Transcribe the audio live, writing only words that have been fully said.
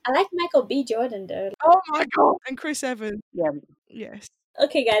I like Michael B. Jordan though. Oh my god! And Chris Evans. Yeah. Yes.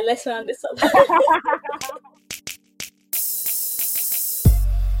 Okay, guys, let's round this up.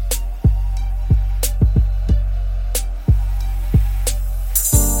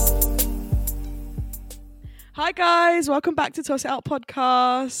 Hi guys, welcome back to Toss It Out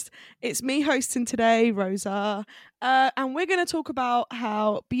podcast. It's me hosting today, Rosa, and we're going to talk about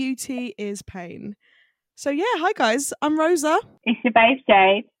how beauty is pain. So yeah, hi guys, I'm Rosa. It's your babe,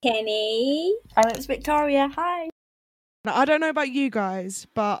 Jade. Kenny. And it's Victoria. Hi. Now, I don't know about you guys,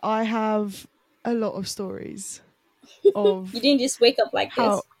 but I have a lot of stories of You didn't just wake up like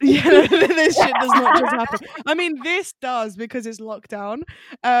how this. yeah, this shit does not just happen. I mean, this does because it's lockdown.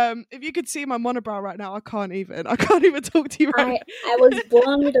 If you could see my monobrow right now, I can't even talk to you right I was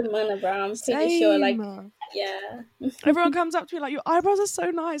born with a monobrow. I'm pretty sure. Like, Same. yeah. Everyone comes up to me like, your eyebrows are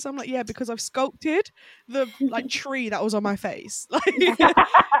so nice. I'm like, yeah, because I've sculpted the like tree that was on my face. Like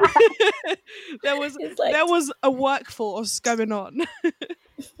there was a workforce going on.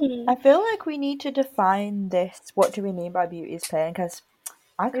 I feel like we need to define this. What do we mean by beauty is pain? Because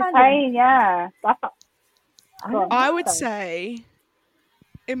I It's kind pain, yeah. I would say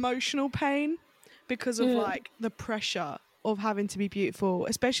emotional pain because of like the pressure of having to be beautiful,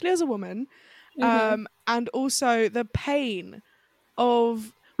 especially as a woman. And also the pain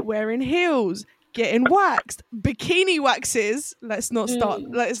of wearing heels, getting waxed, bikini waxes. Let's not start.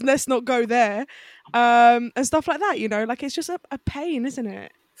 Let's not go there, and stuff like that. You know, like it's just a pain, isn't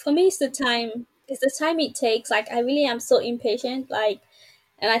it? For me, it's the time. It's the time it takes. Like, I really am so impatient. Like,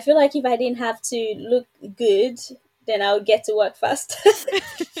 and I feel like if I didn't have to look good, then I would get to work fast.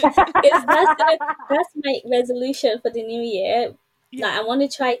 That's my resolution for the new year. Yeah. Like, I want to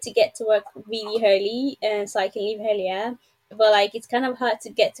try to get to work really early, and so I can leave earlier. But like, it's kind of hard to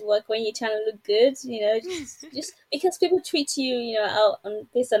get to work when you're trying to look good, you know, just because people treat you, you know, out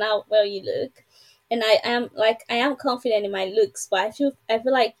based on how well you look. And I am confident in my looks, but I feel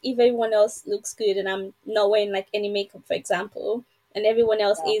like if everyone else looks good and I'm not wearing like any makeup, for example, and everyone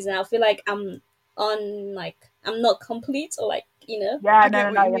else is, and I feel like I'm not complete, or like, you know. Yeah, I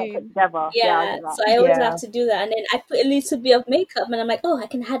get no, what you you're mean. not put together. Yeah, I get that. so I always Yeah. have to do that, and then I put a little bit of makeup, and I'm like, oh, I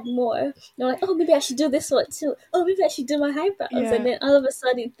can add more. And I'm like, oh, maybe I should do this one too. Oh, maybe I should do my eyebrows. Yeah. And then all of a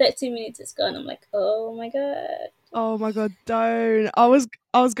sudden, 30 minutes is gone. I'm like, oh my god. Oh my god, don't. I was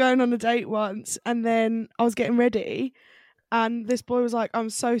going on a date once and then I was getting ready and this boy was like, I'm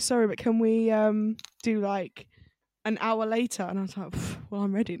so sorry, but can we do like an hour later? And I was like, well,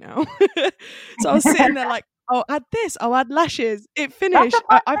 I'm ready now. So I was sitting there like, I'll add this, I'll add lashes. It finished.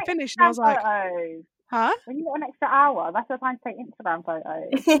 I finished and I was like, photos. huh? When you got an extra hour, that's the time to take Instagram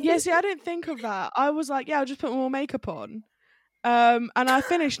photos. Yeah, see, I didn't think of that. I was like, yeah, I'll just put more makeup on. And I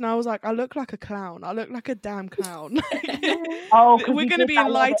finished and I was like, I look like a clown. I look like a damn clown. Oh, 'cause We're you going to did be that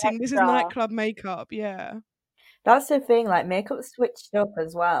in little bit lighting. This is extra. nightclub makeup. Yeah. That's the thing, like makeup switched up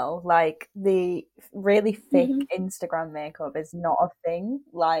as well. Like the really thick Instagram makeup is not a thing.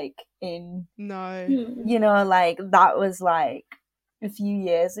 Like in No. you know, like that was like a few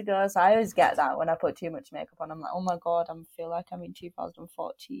years ago. So I always get that when I put too much makeup on. I'm like, oh my god, I feel like I'm in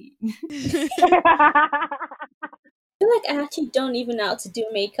 2014. I feel like I actually don't even know how to do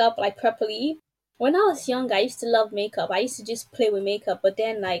makeup like properly. When I was young, I used to love makeup. I used to just play with makeup. But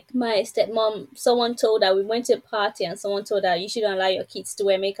then, like, my stepmom, someone told her, we went to a party and someone told her, you shouldn't allow your kids to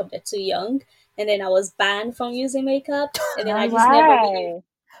wear makeup, they're too young. And then I was banned from using makeup. And then I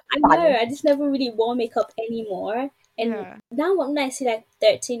just never really wore makeup anymore. And Yeah. now when I see like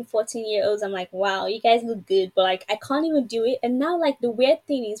 13, 14-year-olds, I'm like, wow, you guys look good. But like, I can't even do it. And now, like, the weird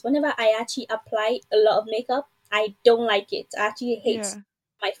thing is whenever I actually apply a lot of makeup, I don't like it. I actually hate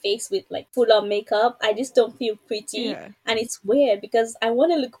my face with like full on makeup. I just don't feel pretty. Yeah. And it's weird because I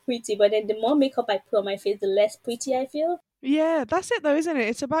want to look pretty, but then the more makeup I put on my face, the less pretty I feel. Yeah, that's it though, isn't it?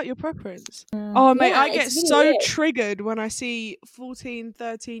 It's about your preference. Oh, mate, Yeah, I get it's really so weird. triggered when I see 14,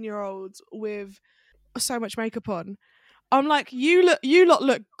 13-year-olds with so much makeup on. I'm like, you lot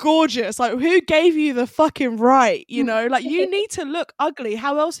look gorgeous. Like, who gave you the fucking right? You know, like, you need to look ugly.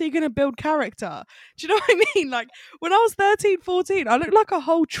 How else are you going to build character? Do you know what I mean? Like, when I was 13, 14, I looked like a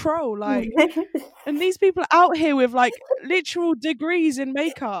whole troll. Like, and these people are out here with like literal degrees in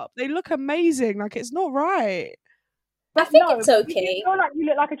makeup. They look amazing. Like, it's not right. I think it's Did okay. you feel like you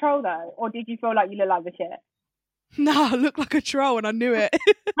look like a troll though, or did you feel like you look like the shit? Nah, I look like a troll and I knew it.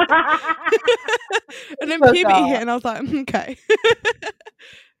 And then So puberty dark. hit and I was like, okay.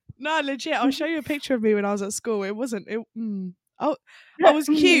 No, legit, I'll show you a picture of me when I was at school. It wasn't, I was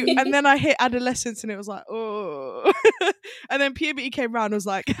cute. And then I hit adolescence and it was like, oh. And then puberty came round and was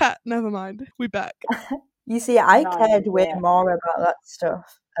like, never mind, we back. You see, I No, cared way yeah. more about that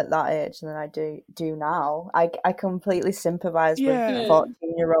stuff at that age than I do now. I completely sympathise Yeah. with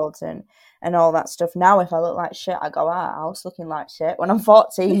 14-year-olds and all that stuff. Now, if I look like shit, I go out of the house looking like shit. When I'm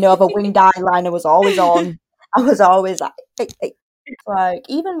 14, no, the winged eyeliner was always on. I was always like,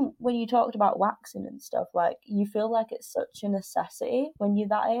 even when you talked about waxing and stuff, like, you feel like it's such a necessity when you're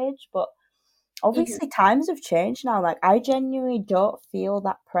that age, but obviously times have changed now. Like, I genuinely don't feel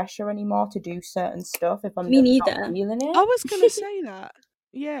that pressure anymore to do certain stuff if I'm Me just neither. not feeling it. I was gonna say that.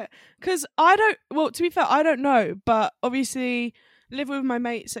 Yeah, because I don't. Well, to be fair, I don't know, but obviously, living with my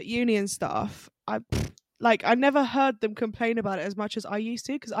mates at uni and stuff, I never heard them complain about it as much as I used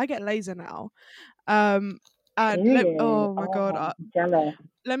to, because I get laser now. Oh my god, jealous.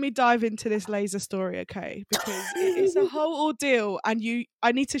 let me dive into this laser story, okay? Because it's a whole ordeal, and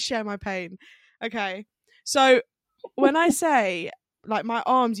I need to share my pain. Okay, so when I say, like, my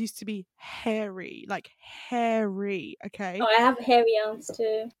arms used to be hairy, okay? Oh, I have hairy arms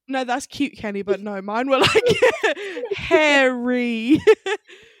too. No, that's cute, Kenny, but no, mine were like hairy.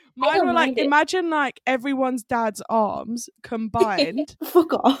 Mine were like, imagine like everyone's dad's arms combined.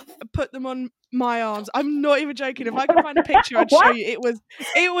 Fuck off. Put them on my arms. I'm not even joking. If I could find a picture, I'd show you.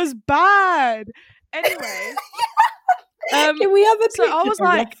 It was bad. Anyway. Can we have a picture I was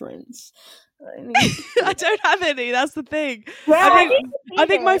like, reference? I don't have any. That's the thing. Yeah, I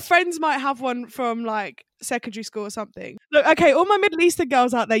think my friends might have one from like secondary school or something. Look, okay, all my Middle Eastern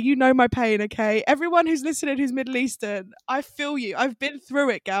girls out there, you know my pain, okay? Everyone who's listening who's Middle Eastern, I feel you. I've been through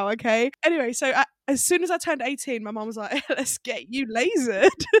it, gal, okay? Anyway, so as soon as I turned 18, my mum was like, let's get you lasered.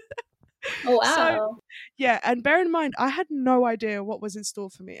 Oh, wow. So, yeah, and bear in mind, I had no idea what was in store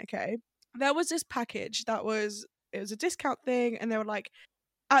for me, okay? There was this package it was a discount thing, and they were like,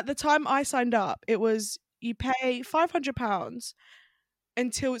 at the time I signed up, it was you pay £500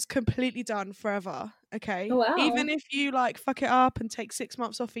 until it's completely done forever. Okay. Oh, wow. Even if you like fuck it up and take 6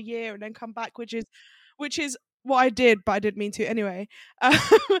 months off a year and then come back, which is what I did, but I didn't mean to anyway.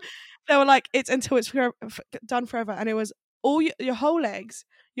 They were like, it's until it's done forever, and it was all your whole legs,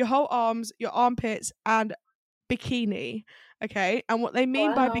 your whole arms, your armpits, and bikini. Okay. And what they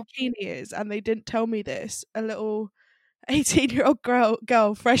mean by bikini is, and they didn't tell me this, a little 18-year-old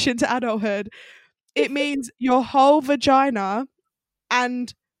girl fresh into adulthood, it means your whole vagina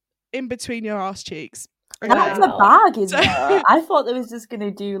and in between your ass cheeks. Okay? That's a bag, isn't it? I thought they was just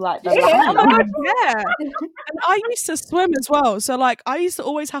gonna do like the Oh my God, yeah. And I used to swim as well, so like I used to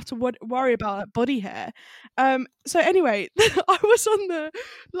always have to worry about like, body hair. So anyway, I was on the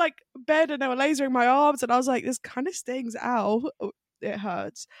like bed and they were lasering my arms, and I was like, this kind of stings. Ow, it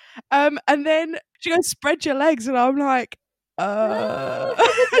hurts. And then she goes, spread your legs, and I'm like,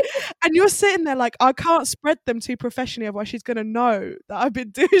 and you're sitting there like, I can't spread them too professionally, otherwise she's gonna know that I've been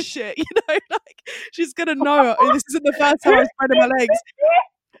doing shit, you know, like she's gonna know this isn't the first time I'm spreading my legs.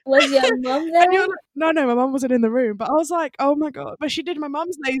 Was your mum there? And you're like, no, my mum wasn't in the room, but I was like, oh my God. But she did my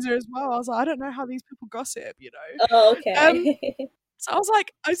mum's laser as well. I was like, I don't know how these people gossip, you know. Oh, okay. So I was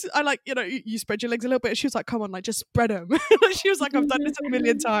like, I like, you know, you spread your legs a little bit. She was like, come on, like, just spread them. She was like, I've done this a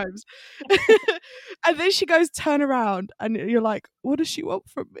million times. And then she goes, turn around. And you're like, what does she want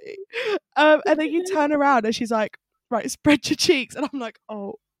from me? And then you turn around and she's like, right, spread your cheeks. And I'm like,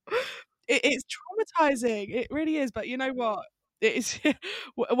 oh, it's traumatizing. It really is. But you know what? It is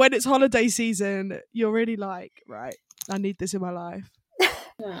when it's holiday season, you're really like, right, I need this in my life.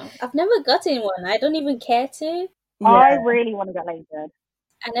 Wow. I've never gotten one. I don't even care to. Yeah. I really want to get lasered.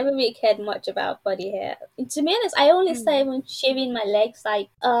 I never really cared much about body hair. To be honest, I only started when shaving my legs, like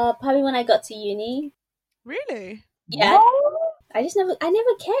probably when I got to uni. Really? Yeah. I never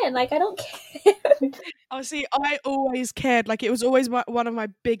cared. Like, I don't care. Oh, see, I always cared. Like, it was always one of my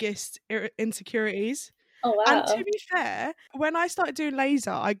biggest insecurities. Oh, wow. And to be fair, when I started doing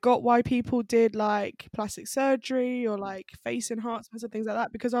laser, I got why people did like plastic surgery or like face enhancements and things like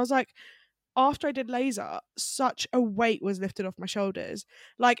that, because I was like, after I did laser, such a weight was lifted off my shoulders.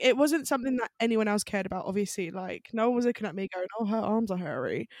 Like, it wasn't something that anyone else cared about, obviously. Like, no one was looking at me going, oh, her arms are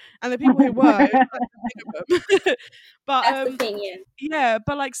hairy. And the people who were, but that's the thing, yeah. Yeah,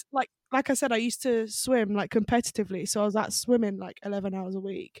 but like I said, I used to swim like competitively, so I was at swimming like 11 hours a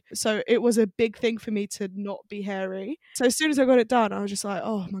week. So it was a big thing for me to not be hairy. So as soon as I got it done, I was just like,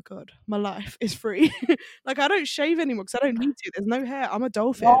 oh my God, my life is free. Like, I don't shave anymore because I don't need to. There's no hair. I'm a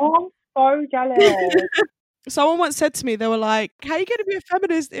dolphin. Oh, I'm so jealous. Someone once said to me, they were like, how are you going to be a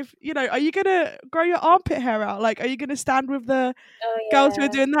feminist if, you know, are you going to grow your armpit hair out? Like, are you going to stand with the girls who are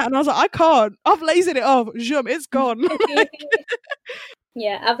doing that? And I was like, I can't. I've lasered it off. It's gone.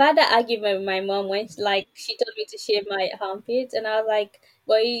 Yeah, I've had that argument with my mom when she told me to shave my armpits, and I was like,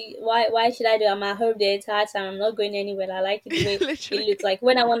 why should I do? I'm at home the entire time. I'm not going anywhere. I like it the way Literally. it looks. Like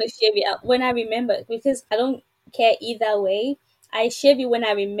when I want to shave it, when I remember, because I don't care either way. I shave it when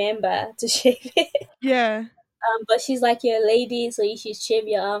I remember to shave it. Yeah. But she's like, you're a lady, so you should shave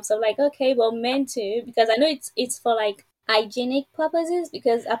your arms. So I'm like, okay, well, men too, because I know it's for like hygienic purposes.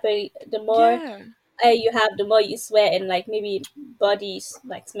 Because apparently, the more Yeah. you have, the more you sweat, and like maybe bodies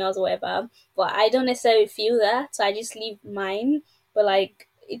like smells or whatever. But I don't necessarily feel that, so I just leave mine. But like,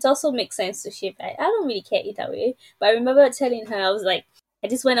 it also makes sense to shave. I don't really care either way. But I remember telling her, I was like, I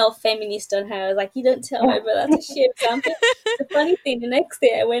just went all feminist on her. I was like, you don't tell my brother to shave something. The funny thing, the next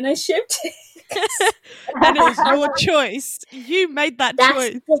day I went and shaved it. And it was your choice. You made that That's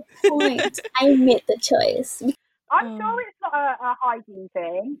choice. the point. I made the choice. I'm sure it's not a hygiene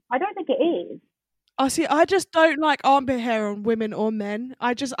thing. I don't think it is. Oh, see, I just don't like armpit hair on women or men.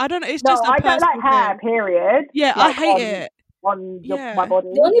 I don't know. It's No, just a I don't like personal hair, thing. period. Yeah, Like, I hate it. On Yeah. my body.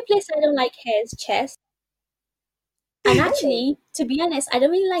 The only place I don't like hair is chest. And actually, to be honest, I don't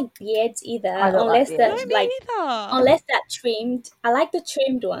really like beards either, I don't like unless they're No, me like neither. unless they're trimmed. I like the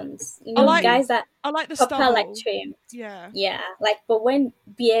trimmed ones. You I know, like- guys that I like the proper stubble. like trimmed. Yeah. Yeah, like, but when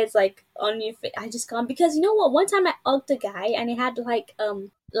beards like on your face, I just can't, because you know what? One time I hugged a guy and he had like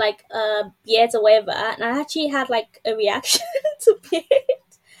beards or whatever, and I actually had like a reaction to beard.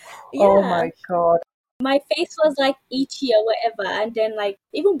 Yeah, Oh my god. my face was like itchy or whatever, and then like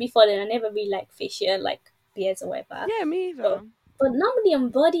even before then, I never really liked facial like beards or whatever. Yeah, me either. But normally on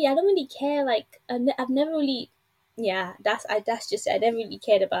body, I don't really care. Like I've never really, yeah, that's just it. I never really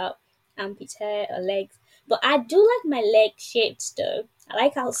cared about armpit hair or legs. But I do like my leg shaped though. I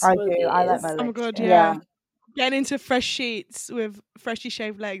like how I smooth do. it I like is. my Oh my legs. god, yeah. yeah. Getting into fresh sheets with freshly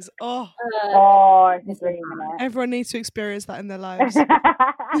shaved legs. Oh, Oh, it's a dream, innit? everyone needs to experience that in their lives.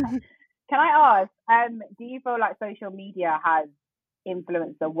 Can I ask, do you feel like social media has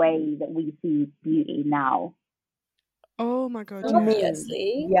influenced the way that we see beauty now? Oh my god, yeah.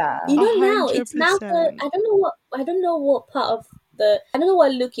 Obviously, Yeah. you know, now it's now the 100%. I don't know what part of the, I don't know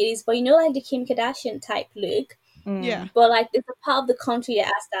what look it is, but you know, like the Kim Kardashian type look. Yeah. But like there's a part of the country that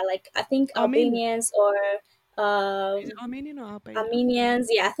has that. Like I think Albanians or Is it Armenian or Albanian? Armenians,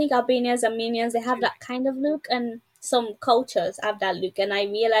 yeah, I think Albanians, Armenians, they have that kind of look, and some cultures have that look, and I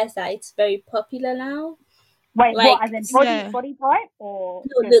realize that it's very popular now. Wait, Like, what, as in body, yeah. body type or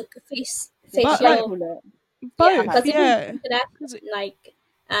No, just look, But, facial, facial look? Both, because yeah. even like,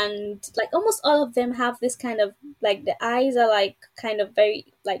 and like almost all of them have this kind of, like the eyes are like kind of very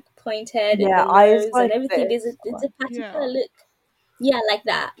like pointed, Yeah, and the eyes nose like and everything. this. There's a particular Yeah. look. Yeah, like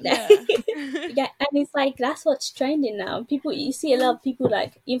that. Yeah. Yeah, and it's like that's what's trending now. People, you see a lot of people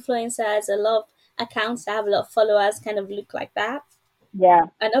like influencers, a lot of accounts that have a lot of followers kind of look like that. Yeah.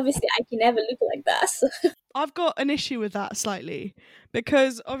 And obviously, I can never look like that. So. I've got an issue with that slightly,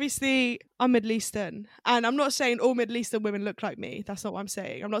 because obviously I'm Middle Eastern, and I'm not saying all Middle Eastern women look like me. That's not what I'm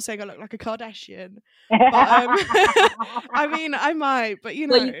saying. I'm not saying I look like a Kardashian. But I mean, I might, but you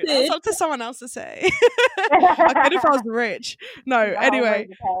know, Well, you that's could. up to someone else to say. I could if I was rich. No, anyway.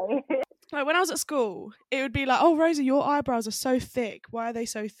 Okay. Like when I was at school, it would be like, "Oh, Rosa, your eyebrows are so thick. Why are they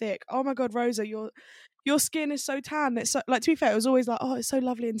so thick? Oh my god, Rosa, your skin is so tan." It's so, like, to be fair, it was always like, "Oh, it's so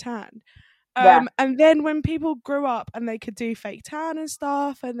lovely and tan." Yeah. And then when people grew up and they could do fake tan and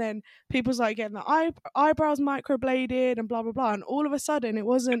stuff, and then people's like getting the eyebrows microbladed and blah blah blah, and all of a sudden it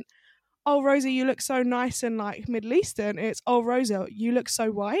wasn't, "Oh, Rosa, you look so nice and like Middle Eastern." It's, "Oh, Rosa, you look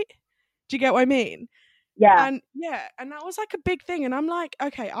so white." Do you get what I mean? Yeah. And yeah, and that was like a big thing. And I'm like,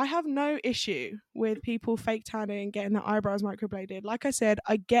 okay, I have no issue with people fake tanning, getting their eyebrows microbladed. Like I said,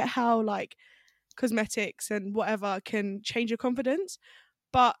 I get how like cosmetics and whatever can change your confidence.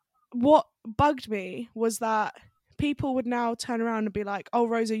 But what bugged me was that people would now turn around and be like, "Oh,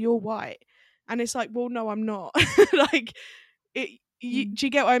 Rosa, you're white." And it's like, well, no, I'm not. Like, do you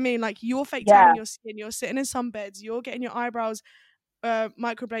get what I mean? Like, you're fake tanning your skin, you're sitting in sunbeds, you're getting your eyebrows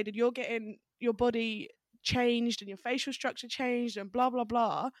microbladed, you're getting your body changed and your facial structure changed and blah blah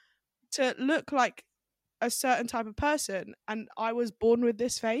blah to look like a certain type of person, and I was born with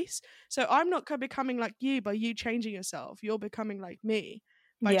this face, so I'm not becoming like you by you changing yourself. You're becoming like me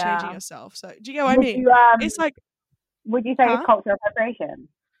by changing yourself. So do you get what I Would mean? you, It's like, would you say Huh? it's cultural appropriation?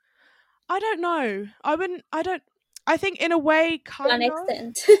 I don't know. I think in a way, To kind an of.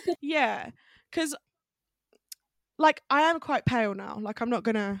 extent. Yeah, because like I am quite pale now. Like I'm not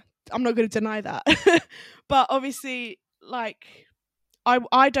gonna deny that. But obviously, like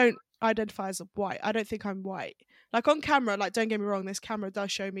I don't identify as white. I don't think I'm white. Like on camera, like don't get me wrong, this camera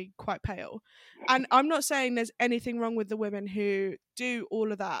does show me quite pale. And I'm not saying there's anything wrong with the women who do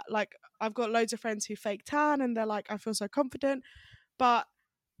all of that. Like I've got loads of friends who fake tan and they're like, I feel so confident. But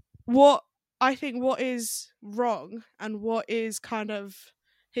what I think what is wrong and what is kind of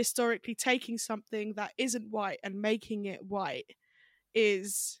historically taking something that isn't white and making it white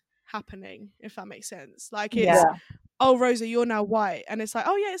is happening, if that makes sense. Like it's Yeah. oh Rosa, you're now white, and it's like,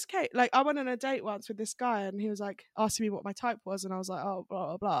 oh yeah, it's okay. Like I went on a date once with this guy and he was like asking me what my type was, and I was like, oh blah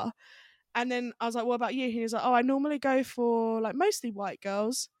blah blah. And then I was like, what about you? He was like, oh, I normally go for like mostly white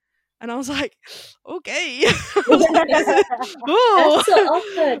girls. And I was like, okay. I was like, That's so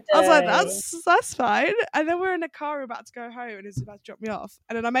awkward. I was like, though. that's fine. And then we're in the car, we're about to go home, and he's about to drop me off.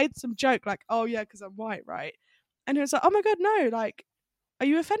 And then I made some joke like, oh yeah, because I'm white, right? And he was like, oh my god, no, like, are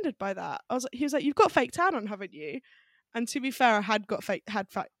you offended by that? He was like, you've got fake tan on, haven't you? And to be fair, I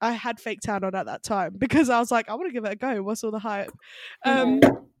had fake tan on at that time because I was like, I want to give it a go. What's all the hype?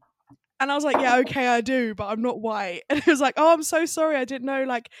 And I was like, yeah, okay, I do, but I'm not white. And he was like, oh, I'm so sorry. I didn't know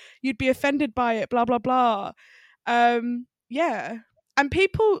like you'd be offended by it, blah, blah, blah. Yeah. And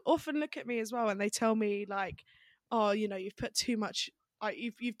people often look at me as well and they tell me like, oh, you know, you've put too much, like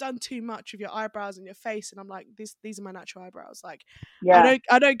you've done too much with your eyebrows and your face. And I'm like, these are my natural eyebrows. Like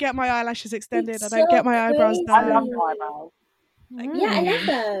I don't get my eyelashes extended. It's I don't get my eyebrows crazy. I done. love your eyebrows. Yeah, I love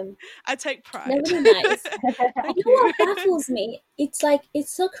them. I take pride. They're really nice. Thank You know what baffles me? It's like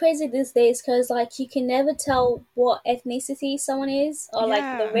it's so crazy these days because like you can never tell what ethnicity someone is or like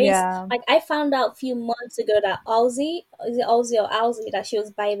the Yeah. race. Yeah. Like I found out a few months ago that Aussie, is it Aussie or Aussie, that she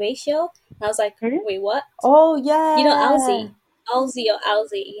was biracial. And I was like, Really? wait, what? Oh yeah. You know Aussie or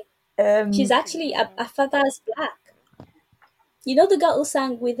Aussie. She's actually Yeah. I thought that was black. You know the girl who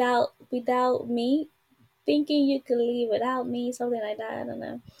sang without me, thinking you could live without me, something like that. I don't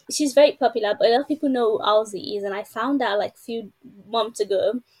know. She's very popular, but a lot of people know who Halsey is, and I found out like a few months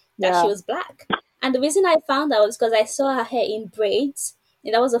ago that Yeah. she was black. And the reason I found out was because I saw her hair in braids,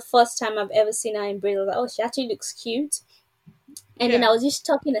 and that was the first time I've ever seen her in braids. I was like, oh, she actually looks cute. And then Yeah. I was just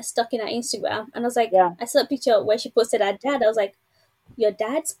stuck in her Instagram, and I was like, Yeah. I saw a picture where she posted her dad. I was like, your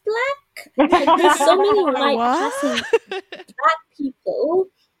dad's black? Like, there's so many white passing black people.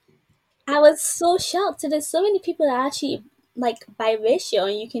 I was so shocked. So there's so many people that are actually like biracial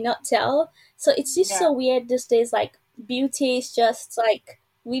and you cannot tell. So it's just so weird these days. Like beauty is just like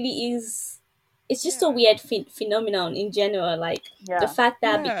really is. It's just a Yeah. weird phenomenon in general. Like the Yeah. fact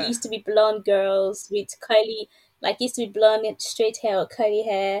that Yeah. it used to be blonde girls with curly, like used to be blonde and straight hair or curly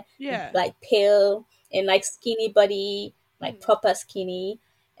hair, Yeah. like pale and like skinny body, like proper skinny.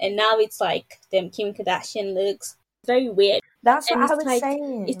 And now it's like them Kim Kardashian looks. Very weird. That's And what I it's was like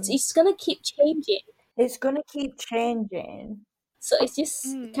saying. it's gonna keep changing. It's gonna keep changing. So it's just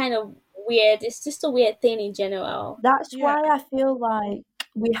kind of weird. It's just a weird thing in general. That's Yeah. why I feel like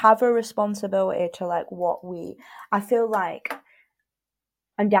we have a responsibility to like I feel like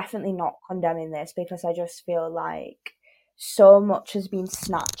I'm definitely not condemning this because I just feel like so much has been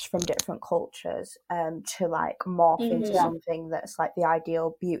snatched from different cultures to like morph into something that's like the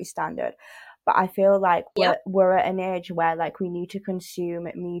ideal beauty standard. But I feel like we're at an age where like we need to consume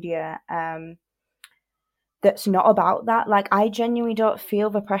media that's not about that. Like I genuinely don't feel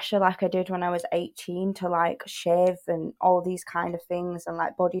the pressure like I did when I was 18 to like shave and all these kind of things and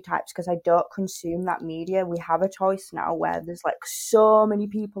like body types because I don't consume that media. We have a choice now where there's like so many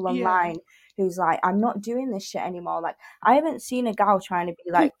people online who's like, I'm not doing this shit anymore. Like I haven't seen a gal trying to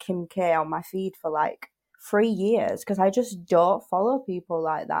be like Kim K on my feed for like 3 years because I just don't follow people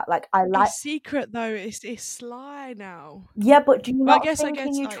like that. Like I like It's secret though. It's sly now. Yeah, but do you Well, not think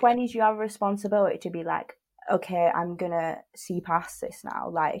in your like 20s you have a responsibility to be like, okay, I'm gonna see past this now.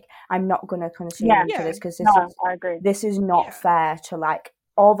 Like, I'm not gonna consume into this because I agree. This is not fair to like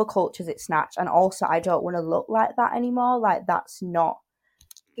all the cultures it snatched, and also I don't want to look like that anymore. Like, that's not.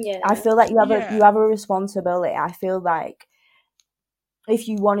 Yeah. I feel like you have a responsibility. I feel like if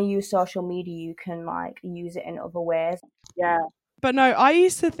you want to use social media, you can like use it in other ways. Yeah. But no, I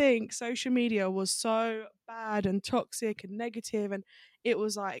used to think social media was so bad and toxic and negative, and it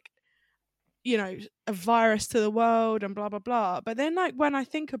was like, you know, a virus to the world and blah blah blah. But then like when I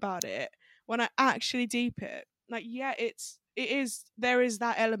think about it, when I actually deep it, like there is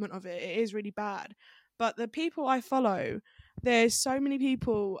that element of it. It is really bad. But the people I follow, there's so many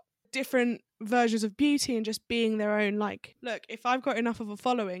people, different versions of beauty and just being their own. Like, look, if I've got enough of a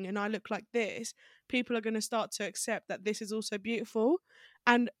following and I look like this, people are going to start to accept that this is also beautiful.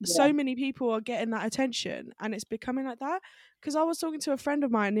 And so many people are getting that attention and it's becoming like that. Because I was talking to a friend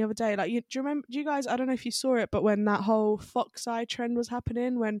of mine the other day, like, do you remember, do you guys, I don't know if you saw it, but when that whole fox eye trend was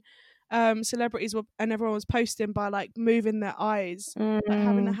happening, when celebrities were, and everyone was posting by like moving their eyes, like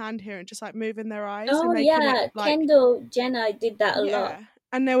having a hand here and just like moving their eyes. Oh and making yeah, it, like, Kendall Jenner did that a lot.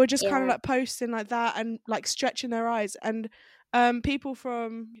 and they were just kind of like posting like that and like stretching their eyes. And People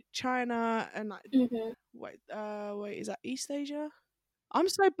from China and like Mm-hmm. wait, is that East Asia? I'm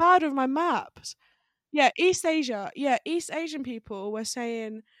so bad with my maps. Yeah, East Asia. Yeah, East Asian people were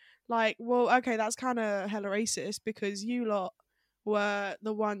saying, like, well, okay, that's kind of hella racist because you lot were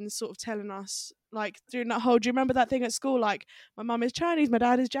the ones sort of telling us, like, doing that whole, do you remember that thing at school? Like, my mum is Chinese, my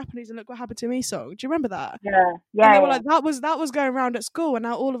dad is Japanese, and look what happened to me song. Do you remember that? Yeah, And they were yeah, like, that was going around at school, and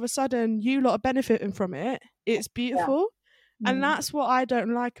now all of a sudden you lot are benefiting from it. It's beautiful. And Mm. that's what I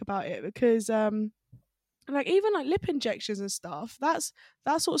don't like about it because like even like lip injections and stuff, that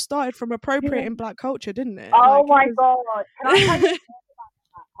sort of started from appropriating black culture, didn't it? Oh Like, my it god! Can I tell you? was-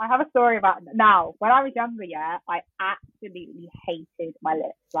 I have a story about now. When I was younger, yeah, I absolutely hated my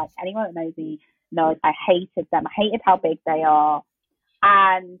lips. Like anyone that knows me knows I hated them. I hated how big they are.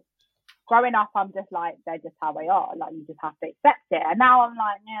 And growing up, I'm just like, they're just how they are. Like you just have to accept it. And now I'm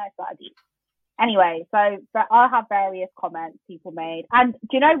like, yeah, it's what I do. Anyway, so but I have various comments people made, and do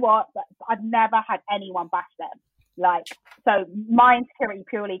you know what? I've never had anyone bash them. Like, so my insecurity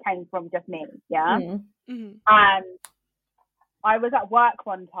purely came from just me, yeah. Mm. Mhm. And I was at work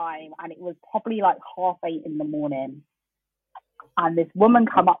one time, and it was probably like 8:30 in the morning, and this woman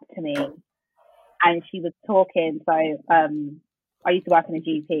come up to me, and she was talking. So, I used to work in a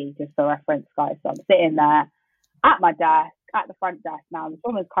GP, just for reference, guys. So I'm sitting there at my desk, at the front desk now. This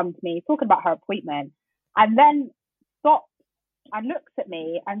woman's come to me talking about her appointment, and then stops and looks at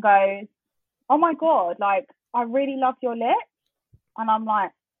me and goes, "Oh my god, like I really love your lips," and I'm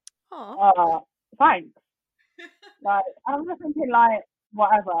like, Aw. "Thanks." Like, I'm just thinking, like,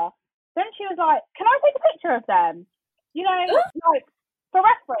 whatever. Then she was like, "Can I take a picture of them? You know, like for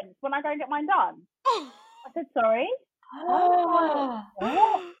reference when I go and get mine done." I said, "Sorry."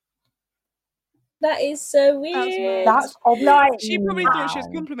 What? That is so That's weird. mad. That's Like, She probably thought she was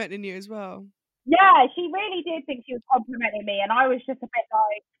wow. complimenting you as well. yeah, she really did think she was complimenting me, and I was just a bit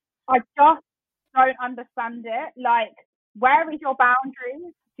like, I just don't understand it. Like, where is your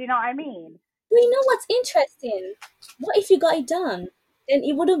boundaries? Do you know what I mean? But you know what's interesting? What if you got it done? Then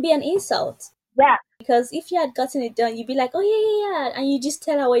it wouldn't be an insult. Yeah, Because if you had gotten it done, you'd be like, oh, yeah. And you just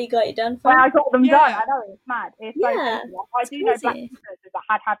tell her where you got it done when from. I got them Yeah. done, I know it's mad. It's so Yeah, crazy. I it's do know black crazy. influencers that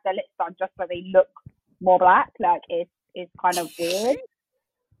had their lips done just so they look more black. Like, it's kind of weird.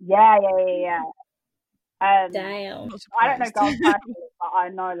 Yeah. Damn. Not I don't know surprised. girls personally, but I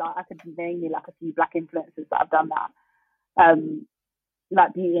know, like, I could name you like a few black influencers that have done that.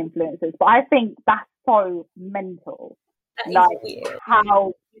 Like beauty influencers. But I think that's so mental. That is Like, weird.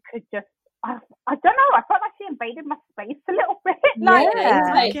 how you could just, I don't know, I felt like she invaded my space a little bit. Like, Yeah, it's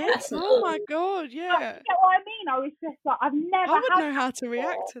Yeah. very Okay. personal. Oh my god, you yeah. get what I mean? I was just like, I've never I wouldn't had know how that to before.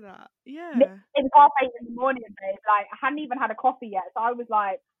 react to that. Yeah. It was 8:30 in the morning, babe. Like, I hadn't even had a coffee yet, so I was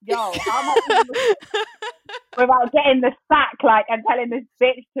like, "Yo, how am I even without getting the sack, like, and telling this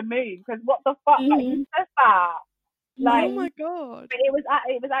bitch to move? Because what the fuck? Like, who says that? Like, Oh my god. but it was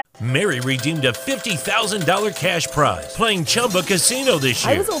Mary redeemed a $50,000 cash prize playing Chumba Casino this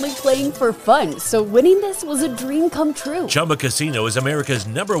I year. was only playing for fun, so winning this was a dream come true. Chumba Casino is America's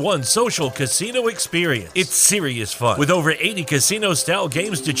 #1 social casino experience. It's serious fun. With over 80 casino-style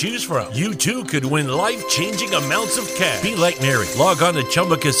games to choose from, you too could win life-changing amounts of cash. Be like Mary. Log on to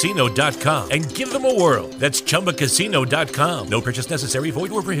ChumbaCasino.com and give them a whirl. That's ChumbaCasino.com. No purchase necessary.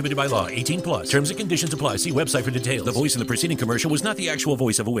 Void where prohibited by law. 18+. Terms and conditions apply. See website for details. The voice in the preceding commercial was not the actual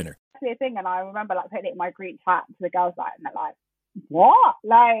voice of a winner. a thing, and I remember like putting it in my group chat to the girls, like, and they're like, "What?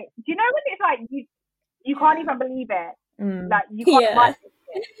 Like, do you know when it's like you can't even believe it? Mm. Like, you can't Yeah. imagine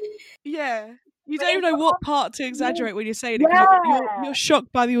it." Yeah. You But don't even it's know what part to exaggerate when you're saying it. 'Cause Yeah. you're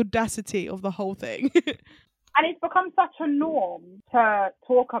shocked by the audacity of the whole thing. And it's become such a norm to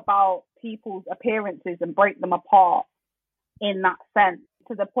talk about people's appearances and break them apart in that sense,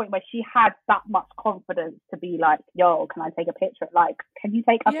 to the point where she had that much confidence to be like, "Yo, can I take a picture? Like, can you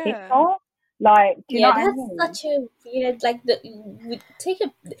take a Yeah. picture? Like, do you know Yeah, what I that's mean?" such a weird, like, would take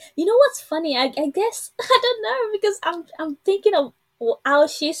a. You know what's funny? I guess I don't know, because I'm thinking of how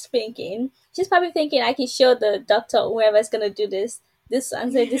she's thinking. She's probably thinking I can show the doctor or whoever's gonna do this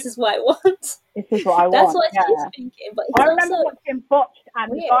and say this is what I want. This is what I want. That's what yeah. she's thinking. But it's I remember also watching Botched,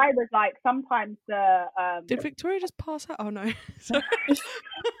 and the weird. guy was like, sometimes the Did Victoria just pass out? Oh no. Sorry.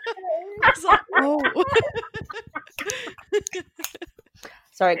 I was like, oh.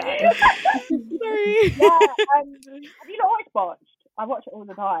 Sorry, guys. Sorry. yeah. Have you not watched Botched? I watch it all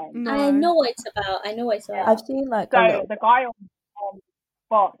the time. No. I know what it's about. I know what it's about. I've seen like a So little. the guy on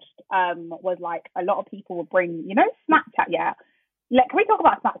Botched was like, a lot of people would bring, you know, Snapchat. Yeah. Like, can we talk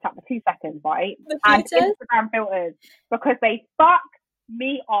about Snapchat for 2 seconds, right? The And filters? Instagram filters, because they fuck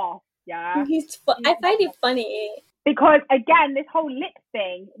me off. Yeah. I find it funny. Because again, this whole lip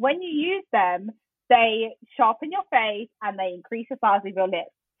thing, when you use them, they sharpen your face and they increase the size of your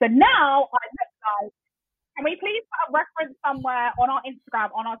lips. So now I look like, can we please put a reference somewhere on our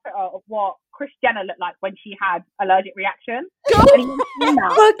Instagram, on our Twitter, of what Kris Jenner looked like when she had allergic reaction? Anyone seen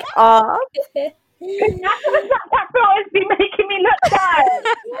that? Fuck off. Because that's what the Snapchat filters be making me look like.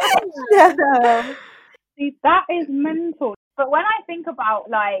 No. See, that is mental. But when I think about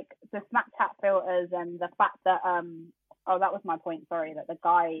like the Snapchat filters and the fact that oh, that was my point, sorry, that the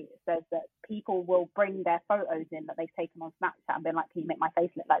guy says that people will bring their photos in that they've taken on Snapchat and been like, can you make my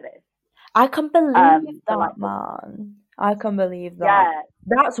face look like this? I can believe that, like, man. I can believe that. Yeah.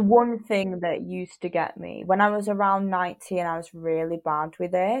 That's one thing that used to get me. When I was around 19, I was really bad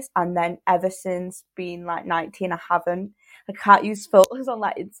with this. And then ever since being like 19, I can't use filters on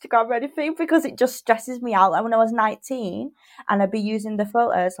like Instagram or anything because it just stresses me out. Like when I was 19 and I'd be using the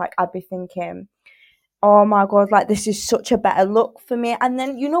filters, like I'd be thinking, oh my God, like this is such a better look for me. And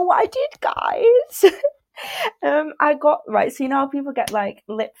then you know what I did, guys? I got, right, so you know how people get like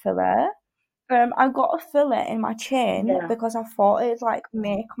lip filler? I got a filler in my chin because I thought it'd like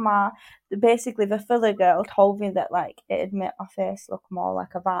make basically the filler girl told me that like it'd make my face look more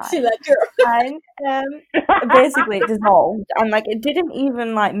like a vibe. And basically it dissolved and like it didn't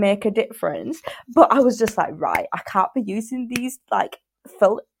even like make a difference. But I was just like, right, I can't be using these like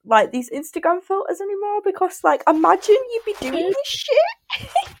these Instagram filters anymore because like imagine you'd be doing this shit.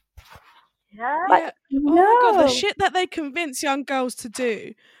 Like, oh my God, the shit that they convince young girls to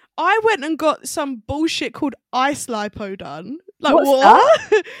do. I went and got some bullshit called ice lipo done. Like, what's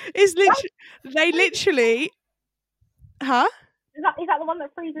what? It's literally, they literally, huh? Is that the one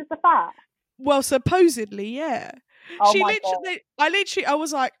that freezes the fat? Well, supposedly, yeah. Oh She my literally,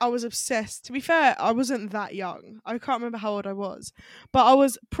 God. I was obsessed. To be fair, I wasn't that young. I can't remember how old I was, but I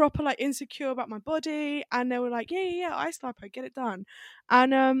was proper like insecure about my body, and they were like, yeah, ice lipo, get it done,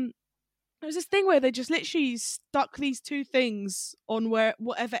 and there was this thing where they just literally stuck these two things on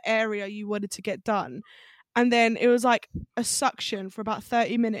whatever area you wanted to get done. And then it was like a suction for about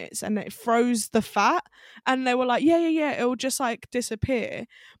 30 minutes and it froze the fat. And they were like, yeah, it will just like disappear.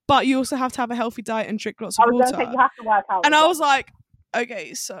 But you also have to have a healthy diet and drink lots of water. I was going to say, you have to work out. And I was like,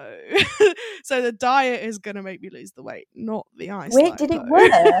 okay, so the diet is going to make me lose the weight, not the ice. Wait, did it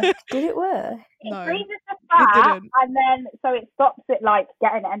work? Did it work? No, it freezes the fat, and then so it stops it like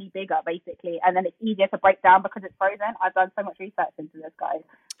getting any bigger, basically, and then it's easier to break down because it's frozen. I've done so much research into this, guys.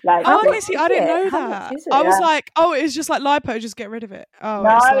 Like, oh, okay, see, I didn't know that. I was like, oh, it's just like lipo, just get rid of it. Oh,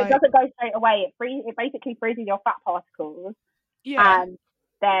 no, it doesn't go straight away. It basically freezes your fat particles, and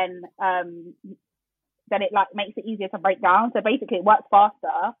then it like makes it easier to break down. So basically, it works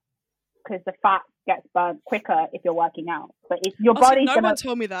faster because the fat gets burnt quicker if you're working out. But if your body's no one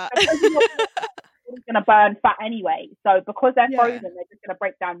told me that. It's going to burn fat anyway. So because they're frozen, they're just going to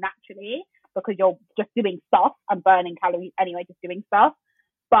break down naturally because you're just doing stuff and burning calories anyway, just doing stuff.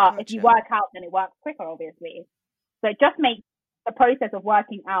 But if you work out, then it works quicker, obviously. So it just makes the process of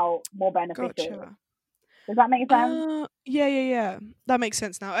working out more beneficial. Does that make sense? Yeah. That makes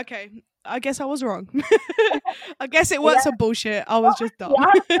sense now. Okay. I guess I was wrong. I guess it wasn't some bullshit. I was just dumb.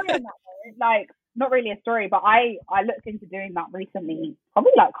 Like, not really a story, but I looked into doing that recently,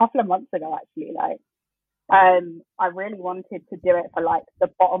 probably like a couple of months ago, actually. Like, I really wanted to do it for like the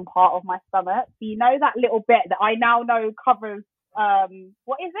bottom part of my stomach. So you know that little bit that I now know covers,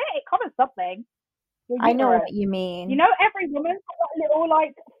 what is it? It covers something. I know what you mean. You know, every woman's got that little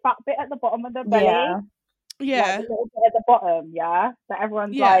like fat bit at the bottom of the belly. Yeah. Like, a little bit at the bottom, that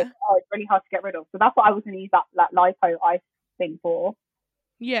everyone's like, oh, it's really hard to get rid of. So that's what I was going to use that lipo ice thing for.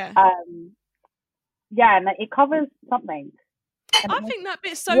 Yeah. And it covers something. I think that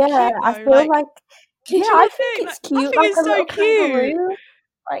bit's so cute. Though. I feel like I think it's cute. I think it's so cute.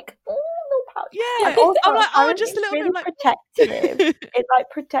 Like, little pouch. Yeah, and also, I'm like, oh, just a little really bit like protective. It like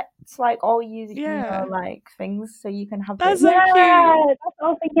protects like all you know, like things, so you can have. That's so cute. That's what I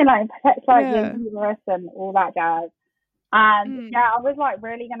was thinking. Like protects like your uterus and all that jazz. And I was like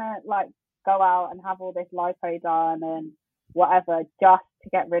really gonna like go out and have all this lipo done and whatever just to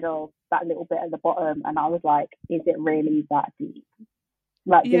get rid of that little bit at the bottom. And I was like, is it really that deep?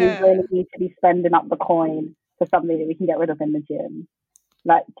 Like, do we really need to be spending up the coin for something that we can get rid of in the gym?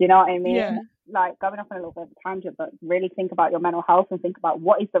 Like, do you know what I mean? Yeah. Like, going off on a little bit of a tangent, but really think about your mental health and think about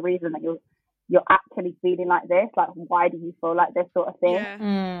what is the reason that you're actually feeling like this. Like, why do you feel like this sort of thing?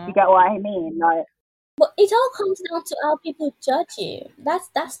 Yeah. You get what I mean? Like, but it all comes down to how people judge you. That's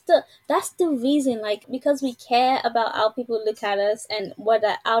the reason. Like, because we care about how people look at us and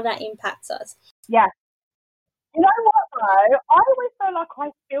how that impacts us. Yeah. You know what though? I always feel like I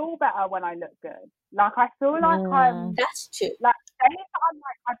feel better when I look good. Like I feel like I'm That's true. like days that I'm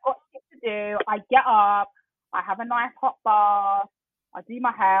like I've got shit to do. I get up, I have a nice hot bath, I do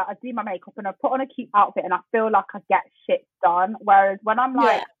my hair, I do my makeup, and I put on a cute outfit, and I feel like I get shit done. Whereas when I'm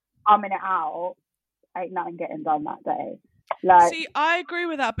like I'm in it out, ain't nothing getting done that day. Like, see, I agree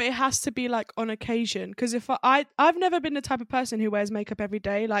with that, but it has to be like on occasion. Because if I've never been the type of person who wears makeup every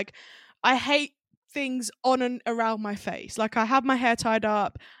day. Like, I hate things on and around my face. Like, I have my hair tied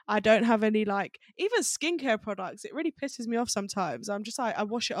up. I don't have any like even skincare products. It really pisses me off sometimes. I'm just like, I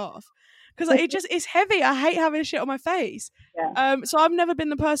wash it off because it's heavy. I hate having shit on my face. So I've never been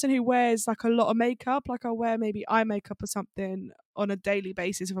the person who wears like a lot of makeup. Like, I'll wear maybe eye makeup or something on a daily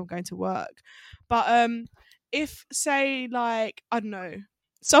basis if I'm going to work. But if say like I don't know,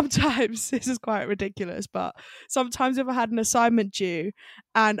 sometimes this is quite ridiculous, but sometimes if I had an assignment due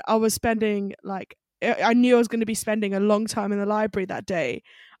and I was spending like I knew I was going to be spending a long time in the library that day,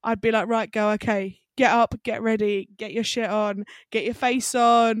 I'd be like, right, go, okay, get up, get ready, get your shit on, get your face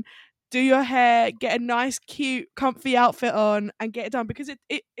on, do your hair, get a nice, cute, comfy outfit on, and get it done because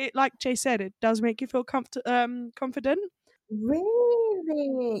it like Jay said, it does make you feel confident.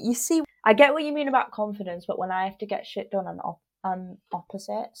 Really? You see, I get what you mean about confidence, but when I have to get shit done, I'm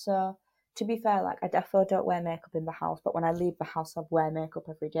opposite. So to be fair, like I definitely don't wear makeup in the house, but when I leave the house, I wear makeup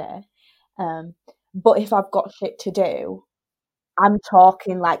every day. But if I've got shit to do, I'm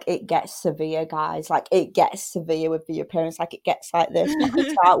talking like it gets severe, guys. Like it gets severe with the appearance. Like it gets like this. Like,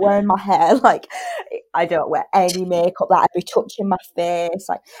 I start wearing my hair. Like I don't wear any makeup. Like I'd be touching my face.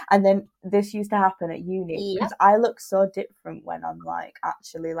 Like, and then this used to happen at uni because I look so different when I'm like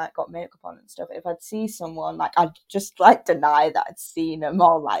actually like got makeup on and stuff. If I'd see someone, like I'd just like deny that I'd seen them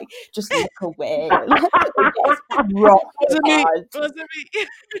or like just look away. Like, it gets rock hard.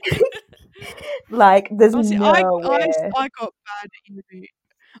 Like there's honestly, no I way. got bad at uni.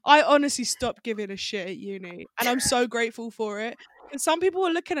 I honestly stopped giving a shit at uni, and I'm so grateful for it. And some people were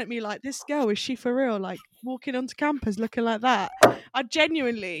looking at me like, "This girl, is she for real? Like walking onto campus looking like that?" I'd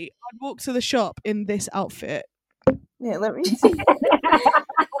walk to the shop in this outfit. Yeah, let me see.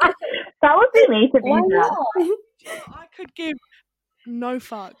 that would be me to be fair. I could give no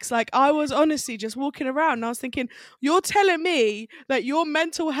fucks. Like I was honestly just walking around and I was thinking, you're telling me that your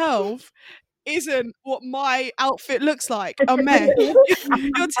mental health isn't what my outfit looks like, a mess.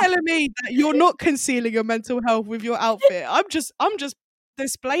 You're telling me that you're not concealing your mental health with your outfit. I'm just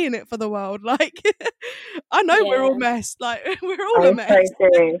displaying it for the world. Like I know we're all messed. Like we're all a mess.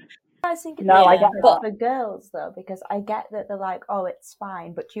 I think I get that for girls though, because I get that they're like, oh, it's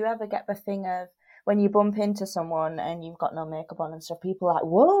fine. But do you ever get the thing of when you bump into someone and you've got no makeup on and stuff, people are like,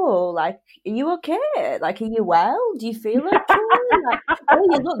 whoa, like, are you okay? Like, are you well? Do you feel okay? Like, oh,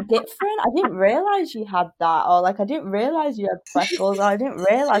 you look different. I didn't realise you had that. Or, like, I didn't realise you had freckles. Or I didn't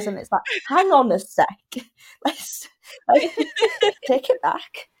realise. And it's like, hang on a sec. Let's take it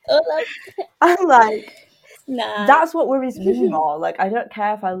back. I'm like... Nah. That's what worries me more. Like, I don't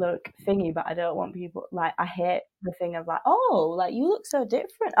care if I look thingy, but I don't want people, like, I hate the thing of, like, oh, like, you look so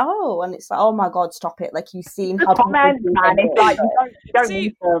different. Oh, and it's like, oh my God, stop it. Like, you've seen how comments, man. It's like, you don't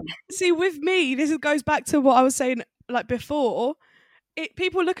need them. See, with me, this goes back to what I was saying, like, before.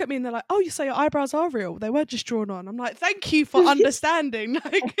 People look at me and they're like, oh, you say your eyebrows are real. They weren't just drawn on. I'm like, thank you for understanding.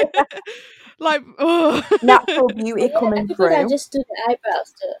 Like, natural beauty coming people through. That just do the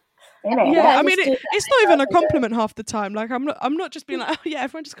eyebrows too. Yeah, I mean, it's not even a compliment half the time. Like, I'm not just being like, oh yeah,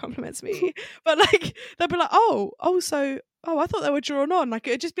 everyone just compliments me, but like they'll be like, oh, I thought they were drawn on. Like,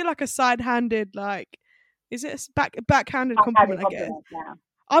 it'd just be like a side-handed, like, is it a backhanded compliment? I guess. Yeah.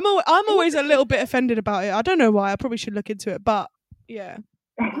 I'm always a little bit offended about it. I don't know why. I probably should look into it, but yeah.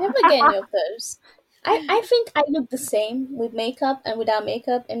 Never get any of those. I think I look the same with makeup and without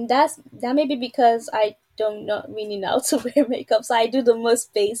makeup, and that may be because I don't not really know how to wear makeup, so I do the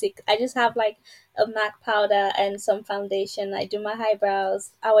most basic. I just have like a MAC powder and some foundation. I do my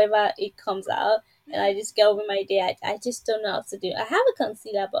eyebrows however it comes out, and I just get over my day. I just don't know how to do. I have a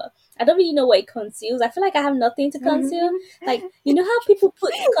concealer, but I don't really know what it conceals. I feel like I have nothing to conceal. Like, you know how people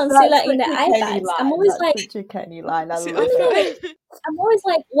put concealer in their eye bags? I'm always like, such a Kenny line. I love it. I'm always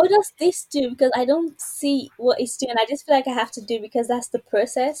like, what does this do? Because I don't see what it's doing. I just feel like I have to do because that's the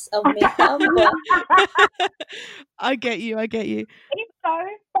process of makeup. I get you. It's so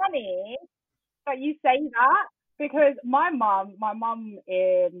funny that you say that because my mum's going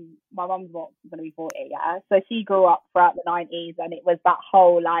to be 40, yeah. So she grew up throughout the 90s, and it was that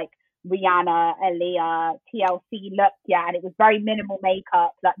whole like Rihanna, Aaliyah, TLC look, yeah, and it was very minimal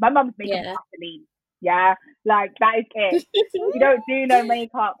makeup. Like my mum's makeup Vaseline. Yeah, like that is it. You don't do no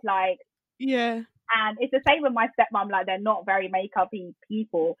makeup, like. Yeah. And it's the same with my stepmom. Like, they're not very makeup-y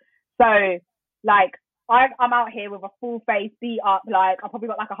people. So, like, I'm out here with a full face, beat up. Like, I've probably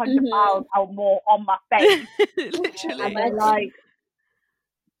got like 100 pounds or more on my face. Literally. And like,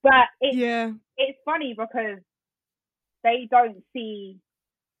 but Yeah. it's funny because they don't see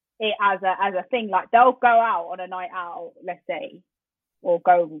it as a thing. Like, they'll go out on a night out, let's say, or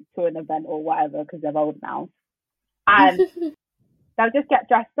go to an event or whatever because they're old now, and they'll just get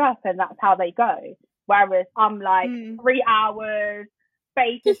dressed up and that's how they go. Whereas I'm like 3 hours,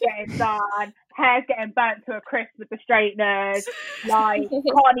 face is getting done, hair's getting burnt to a crisp with the straighteners, like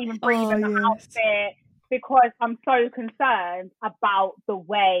can't even breathe in the outfit because I'm so concerned about the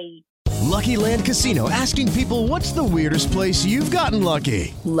way. Lucky Land Casino, asking people, what's the weirdest place you've gotten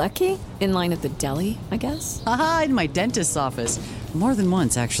lucky? Lucky? In line at the deli, I guess? Aha, in my dentist's office. More than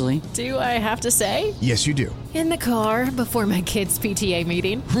once, actually. Do I have to say? Yes, you do. In the car before my kids' PTA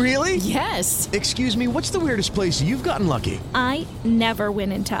meeting. Really? Yes. Excuse me, what's the weirdest place you've gotten lucky? I never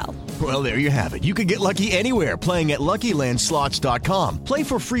win and tell. Well, there you have it. You can get lucky anywhere, playing at LuckyLandSlots.com. Play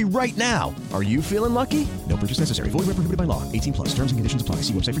for free right now. Are you feeling lucky? No purchase necessary. Void where prohibited by law. 18+. Terms and conditions apply.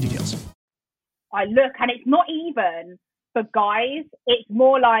 See website for details. I look, and it's not even for guys. It's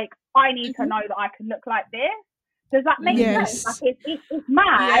more like, I need to know that I can look like this. Does that make sense? Like, it's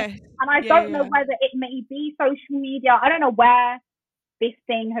mad, and I don't know whether it may be social media. I don't know where this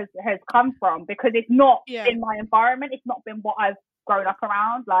thing has come from, because it's not in my environment. It's not been what I've grown up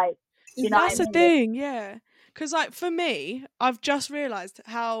around. Like, you know, that's the thing, yeah. Because like for me, I've just realised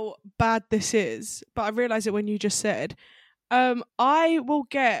how bad this is, but I realised it when you just said, I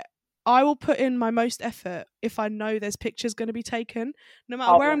will put in my most effort if I know there's pictures going to be taken, no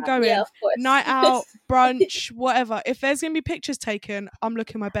matter where I'm going, night out, brunch, whatever. If there's going to be pictures taken, I'm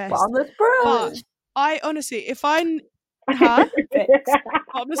looking my best. Bottomless brunch. But I honestly, if I...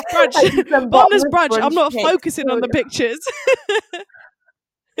 Bottomless brunch. Bottomless brunch. I'm not focusing on the pictures.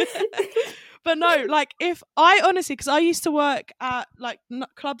 But no, like if I honestly, because I used to work at like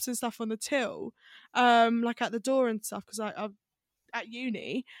clubs and stuff on the till, like at the door and stuff, because I'm at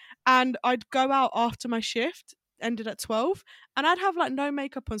uni, and I'd go out after my shift ended at 12, and I'd have like no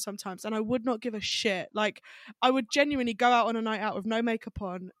makeup on sometimes, and I would not give a shit. Like I would genuinely go out on a night out with no makeup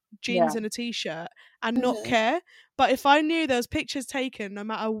on, jeans and a t-shirt, and not care. But if I knew there was pictures taken, no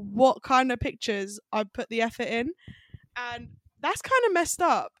matter what kind of pictures, I'd put the effort in, and that's kind of messed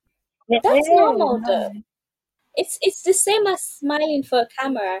up. That's normal though. It's the same as smiling for a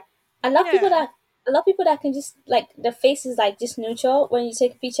camera. I love people that can just, like, the face is like just neutral when you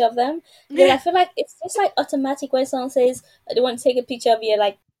take a picture of them. Because I feel like it's just like automatic when someone says they want to take a picture of you.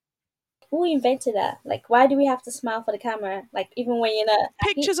 Like, who invented that? Like, why do we have to smile for the camera? Like, even when you're not.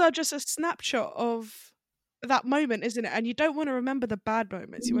 Pictures are just a snapshot of that moment, isn't it? And you don't want to remember the bad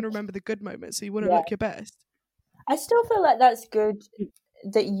moments. You want to remember the good moments. So you want to look your best. I still feel like that's good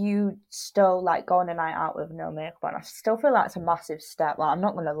that you still like go on a night out with no makeup on. I still feel like it's a massive step. Like, I'm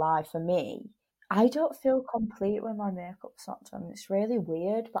not going to lie, for me, I don't feel complete when my makeup's not done. It's really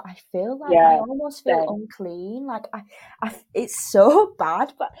weird, but I feel like I almost feel unclean. Like I, it's so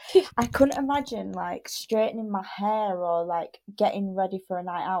bad, but I couldn't imagine like straightening my hair or like getting ready for a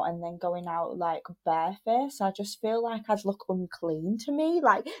night out and then going out like barefaced. I just feel like I'd look unclean to me.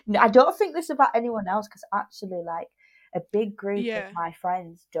 Like, I don't think this about anyone else, because actually, like, a big group of my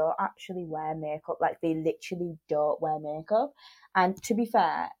friends don't actually wear makeup. Like, they literally don't wear makeup. And to be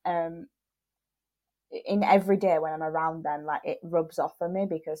fair, in every day when I'm around them, like, it rubs off on me,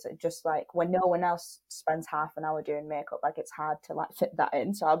 because it just, like, when no one else spends half an hour doing makeup, like, it's hard to like fit that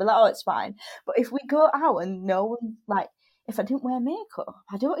in. So I'll be like, oh, it's fine. But if we go out and no one, like, if I didn't wear makeup,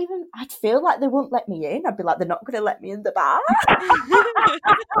 I'd feel like they won't let me in. I'd be like, they're not going to let me in the bar.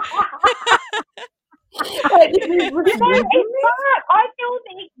 Like, it's mad. I feel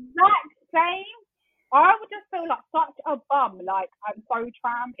the exact same. I would just feel like such a bum. Like, I'm so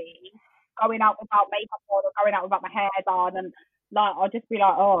trampy, going out without makeup on or going out without my hair done, and like I'll just be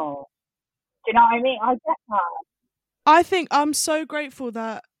like, oh, do you know what I mean? I get that. I think I'm so grateful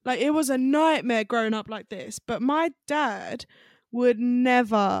that, like, it was a nightmare growing up like this, but my dad would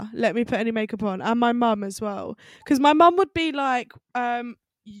never let me put any makeup on, and my mum as well, because my mum would be like,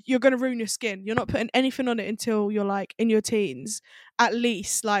 you're going to ruin your skin. You're not putting anything on it until you're like in your teens, at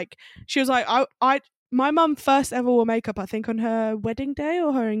least. Like, she was like, my mum first ever wore makeup, I think, on her wedding day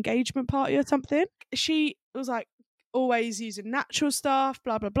or her engagement party or something. She was like, always using natural stuff,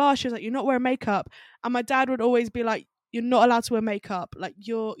 blah, blah, blah. She was like, you're not wearing makeup. And my dad would always be like, you're not allowed to wear makeup. Like,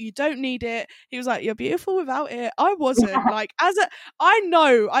 you don't need it. He was like, you're beautiful without it. I wasn't. Like,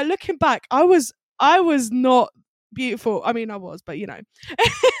 looking back, I was not beautiful. I mean, I was, but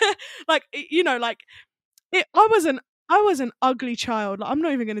like I was an ugly child. Like, I'm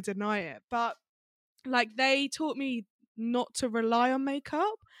not even going to deny it, but like they taught me not to rely on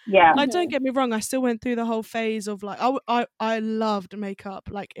makeup. Yeah. Like, don't get me wrong, I still went through the whole phase of like I loved makeup.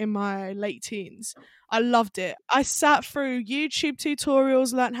 Like in my late teens, I loved it. I sat through YouTube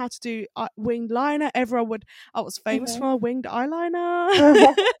tutorials, learned how to do winged liner. I was famous for my winged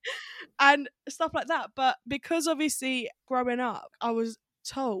eyeliner and stuff like that. But because obviously growing up, I was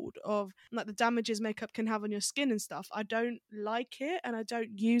told of like the damages makeup can have on your skin and stuff. I don't like it, and I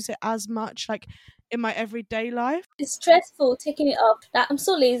don't use it as much like in my everyday life. It's stressful taking it off. I'm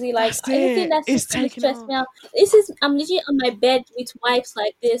so lazy. Like That's anything it. that's It's just gonna taking stress off. me out. I'm literally on my bed with wipes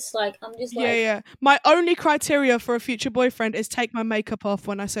like this. Like I'm just like, Yeah. My only criteria for a future boyfriend is take my makeup off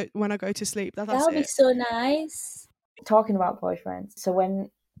when I go to sleep. That's that would be it. so nice. Talking about boyfriends, so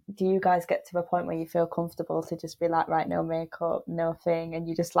when do you guys get to a point where you feel comfortable to just be like, right, no makeup, no thing, and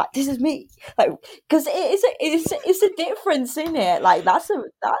you just like, this is me, like, because it's a difference in it. Like that's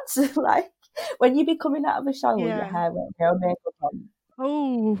like when you be coming out of a shower with your hair with no makeup on.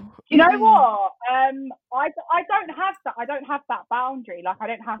 Oh, you know what? I don't have that. I don't have that boundary. Like I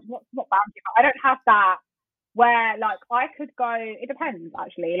don't have not boundary. But I don't have that where like I could go. It depends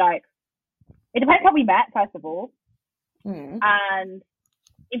actually. Like it depends how we met first of all, and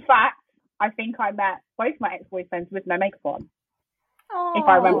in fact, I think I met both my ex-boyfriends with no makeup on. If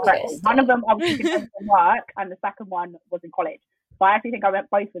I remember correctly. One of them I was taking home from work, and the second one was in college. So I actually think I met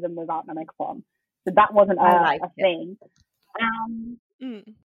both of them without no makeup on. So that wasn't a thing.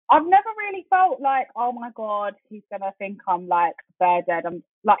 I've never really felt like, oh my God, he's gonna think I'm like bare dead. I'm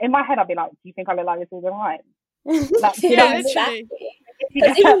like in my head, I'd be like, do you think I look like this all the time? Like, you know, literally.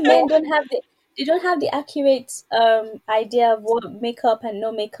 Because even men don't have the accurate idea of what makeup and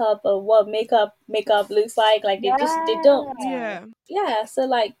no makeup, or what makeup looks like. Like they don't. Yeah. So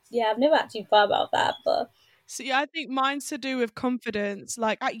like, I've never actually thought about that, but. So I think mine's to do with confidence.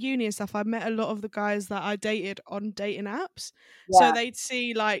 Like at uni and stuff, I met a lot of the guys that I dated on dating apps. Yeah. So they'd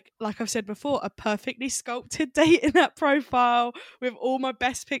see like I've said before, a perfectly sculpted dating app profile with all my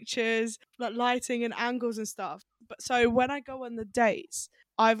best pictures, like lighting and angles and stuff. But so when I go on the dates,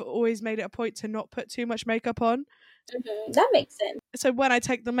 I've always made it a point to not put too much makeup on. Mm-hmm. That makes sense. So when I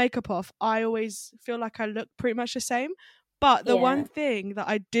take the makeup off, I always feel like I look pretty much the same. But the one thing that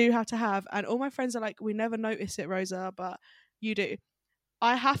I do have to have, and all my friends are like, we never notice it, Rosa, but you do.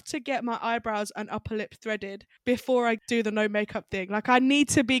 I have to get my eyebrows and upper lip threaded before I do the no makeup thing. Like, I need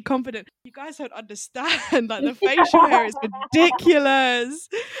to be confident. You guys don't understand. Like, the facial hair is ridiculous.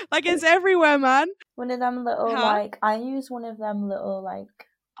 Like, it's everywhere, man. One of them little, like, I use one of them little, like,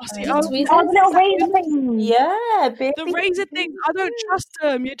 little razor things. Yeah, the razor things. I don't trust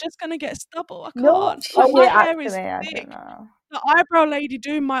them. You're just gonna get stubble. I can't. No, my hair is thick. The eyebrow lady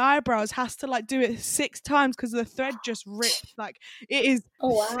doing my eyebrows has to like do it 6 times because the thread just ripped. Like it is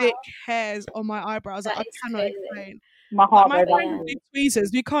thick hairs on my eyebrows. Like, I cannot explain. My heart my friends do tweezers.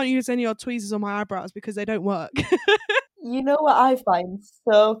 We can't use any odd tweezers on my eyebrows because they don't work. You know what I find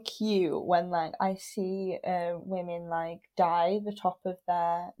so cute when like I see women like dye the top of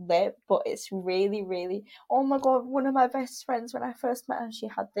their lip, but it's really, really, oh my God, one of my best friends when I first met her, she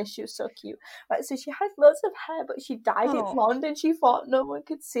had this, she was so cute. Right, so she had loads of hair, but she dyed it blonde and she thought no one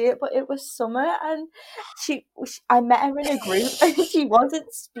could see it, but it was summer and I met her in a group and she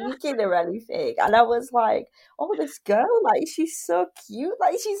wasn't speaking or anything, and I was like, oh, this girl, like she's so cute,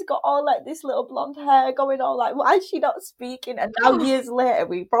 like she's got all like this little blonde hair going on, like why is she not speaking? And now years later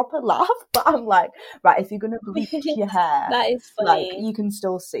we proper laugh, but I'm like, right, if you're gonna bleach your hair, that is funny. Like you can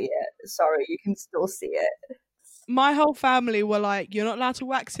still see it. Sorry, you can still see it. My whole family were like, you're not allowed to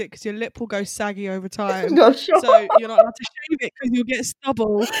wax it because your lip will go saggy over time. No, sure. So you're not allowed to shave it because you'll get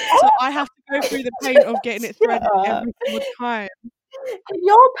stubble. So I have to go through the pain of getting it threaded every single time. Can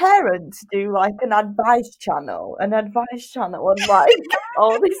your parents do like an advice channel on like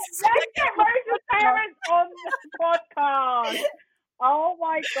all this? Let's get Rosa's parents on the podcast. Oh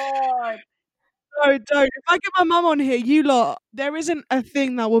my God. No, don't. If I get my mum on here, you lot, there isn't a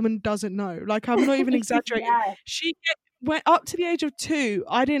thing that woman doesn't know. Like, I'm not even exaggerating. Yes. She went up to the age of 2.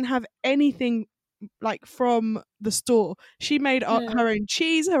 I didn't have anything like from the store. She made her own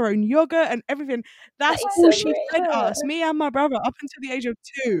cheese, her own yogurt, and everything. That's all she fed us, me and my brother, up until the age of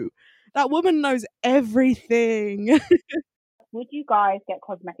 2. That woman knows everything. Would you guys get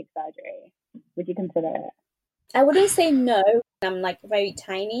cosmetic surgery? Would you consider it? I wouldn't say no. I'm like very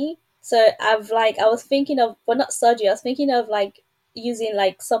tiny. So I was thinking of, but not surgery, I was thinking of like using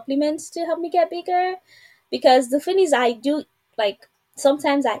like supplements to help me get bigger. Because the thing is, I do like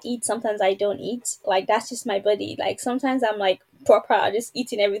sometimes I eat, sometimes I don't eat. Like, that's just my body. Like, sometimes I'm like proper, just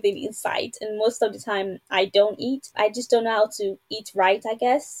eating everything in sight, and most of the time I don't eat. I just don't know how to eat right, I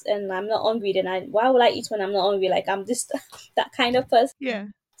guess. And I'm not hungry. Then why would I eat when I'm not hungry? Like, I'm just that kind of person. Yeah.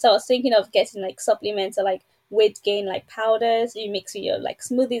 So I was thinking of getting like supplements or like weight gain, like powders you mix with your like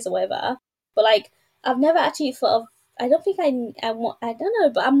smoothies or whatever. But like, I've never actually thought of. I don't think I want. I don't know,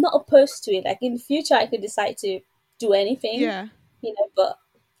 but I'm not opposed to it. Like, in the future, I could decide to do anything. Yeah. But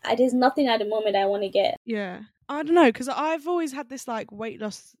there's nothing at the moment I want to get. Yeah. I don't know, because I've always had this like weight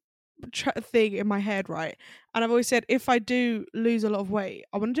loss thing in my head, right? And I've always said, if I do lose a lot of weight,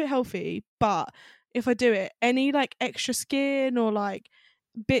 I want to do it healthy, but if I do it, any like extra skin or like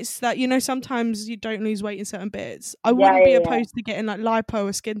bits that, sometimes you don't lose weight in certain bits, I wouldn't be opposed to getting like lipo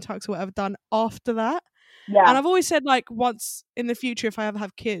or skin tucks or whatever done after that. Yeah. And I've always said, like, once in the future, if I ever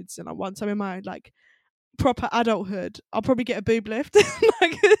have kids and once I'm in my like proper adulthood, I'll probably get a boob lift.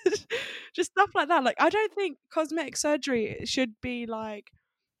 Like, just stuff like that. Like, I don't think cosmetic surgery should be like,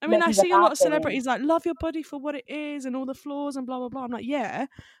 I mean, I see a lot of celebrities like, love your body for what it is and all the flaws and blah blah blah. I'm like, yeah,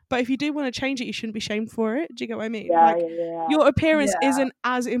 but if you do want to change it, you shouldn't be shamed for it. Do you get what I mean? Yeah, like, your appearance isn't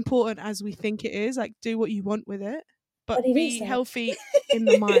as important as we think it is. Like, do what you want with it, but be healthy in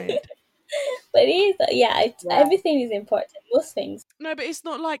the mind. But it is, everything is important. Most things. No, but it's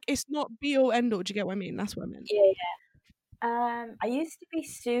not be all end all. Do you get what I mean? That's what I meant. Yeah. I used to be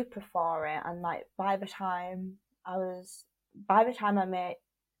super for it, and like by the time I made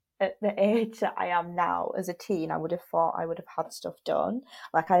at the age that I am now as a teen, I would have thought I would have had stuff done.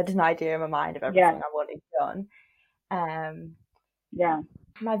 Like, I had an idea in my mind of everything I wanted done.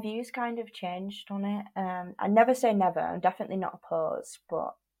 My views kind of changed on it. I never say never. I'm definitely not opposed,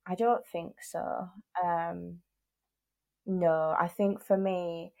 but I don't think so. No, I think for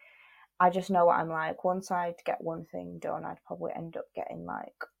me, I just know what I'm like. Once I'd get one thing done, I'd probably end up getting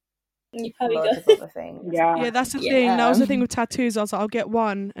like loads of other things. Yeah, that's the thing. That was the thing with tattoos. I was like, I'll get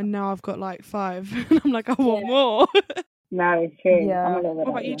one, and now I've got like 5. And I'm like, I want more. No, it's true. Yeah. I'm a little bit What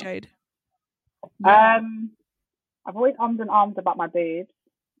about you, Jade? I've always ummed and ahmed about my boobs.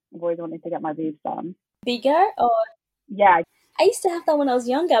 I've always wanted to get my boobs done. Bigger or? Yeah. I used to have that when I was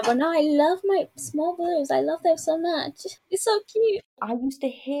younger, but now I love my small boobs. I love them so much. It's so cute. I used to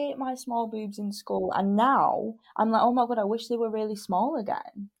hate my small boobs in school, and now I'm like, oh my god, I wish they were really small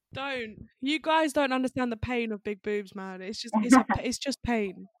again. You guys don't understand the pain of big boobs, man. It's just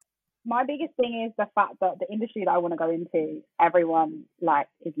pain. My biggest thing is the fact that the industry that I want to go into, everyone like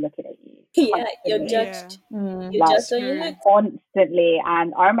is looking at you. Yeah, you're judged. You're judged on your look constantly.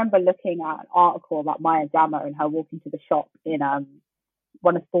 And I remember looking at an article about Maya Jama and her walking to the shop in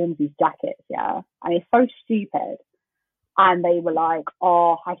one of Stormzy's jackets, and it's so stupid. And they were like,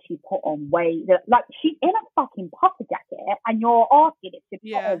 "Oh, has she put on weight?" Like, she's in a fucking puffer jacket, and you're asking if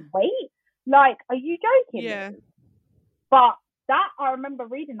she put on weight. Like, are you joking? Yeah. But that, I remember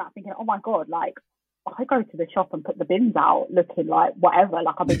reading that thinking, oh my god, like, I go to the shop and put the bins out looking like whatever,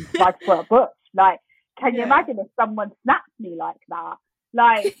 like I've been dragged for a bush. Like, can you imagine if someone snapped me like that?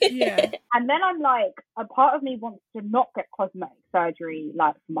 Like, and then I'm like, a part of me wants to not get cosmetic surgery,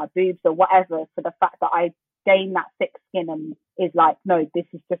 like for my boobs or whatever, for the fact that I gain that thick skin and is like, no, this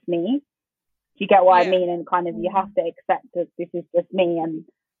is just me. Do you get what I mean? And kind of, you have to accept that this is just me, and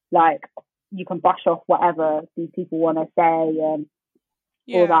like, you can brush off whatever these people want to say and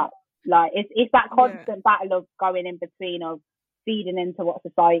all that. Like, it's that constant battle of going in between, of feeding into what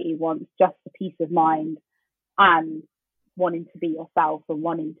society wants, just for peace of mind, and wanting to be yourself and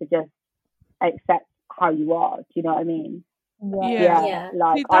wanting to just accept how you are. Do you know what I mean?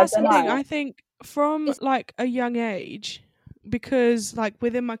 Like, see, that's the thing. I think from like a young age, because like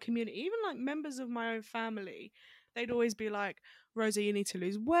within my community, even like members of my own family, they'd always be like, Rosa, you need to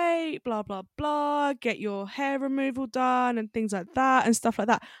lose weight, blah, blah, blah, get your hair removal done and things like that and stuff like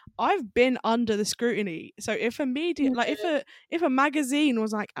that. I've been under the scrutiny. So if a media, like if a magazine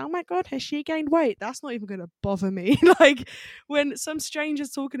was like, oh my God, has she gained weight? That's not even going to bother me. Like, when some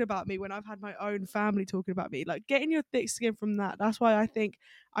strangers talking about me, when I've had my own family talking about me, like, getting your thick skin from that. That's why I think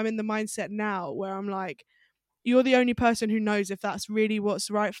I'm in the mindset now where I'm like, you're the only person who knows if that's really what's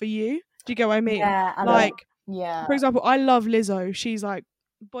right for you. Do you get what I mean? Yeah, like, for example, I love Lizzo. She's like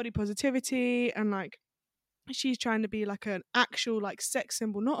body positivity, and like she's trying to be like an actual like sex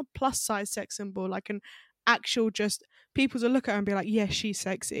symbol, not a plus size sex symbol, like an actual, just people to look at her and be like, yes, she's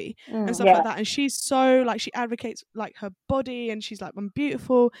sexy and stuff like that. And she's so like, she advocates like her body, and she's like, I'm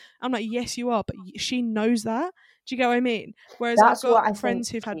beautiful. I'm like, yes, you are, but she knows that. Do you get what I mean? Whereas I've got friends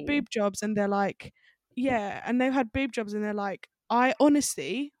who've had boob jobs, and they're like, and they've had boob jobs, and they're like, I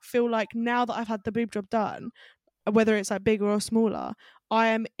honestly feel like now that I've had the boob job done, whether it's like bigger or smaller, I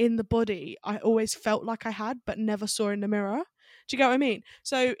am in the body I always felt like I had but never saw in the mirror. Do you get what I mean?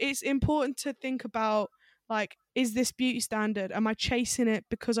 So it's important to think about, like, is this beauty standard? Am I chasing it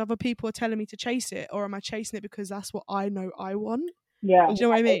because other people are telling me to chase it, or am I chasing it because that's what I know I want? Yeah. Do you know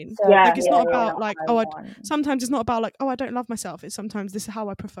what I mean? Yeah, Like, it's yeah, not yeah. about like, sometimes it's not about like, oh, I don't love myself. It's sometimes this is how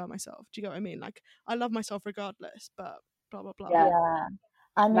I prefer myself. Do you get what I mean? Like, I love myself regardless, but blah blah blah. Yeah.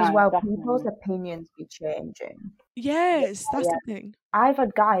 And as No, well, definitely. people's opinions be changing. Yes, that's the thing. I've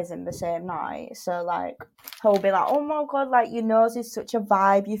had guys in the same night, so like he'll be like, "Oh my god, like your nose is such a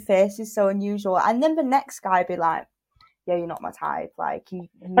vibe, your face is so unusual," and then the next guy be like, "Yeah, you're not my type. Like you've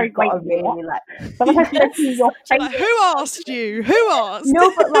got to really like." Like, who asked you? Who asked?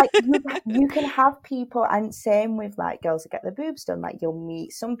 No, but like you can have people, and same with like girls that get their boobs done. Like you'll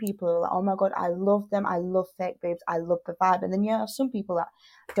meet some people who are like, "Oh my god, I love them. I love fake boobs. I love the vibe," and then you have some people that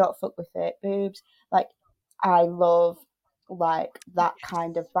don't fuck with fake boobs. Like I love like that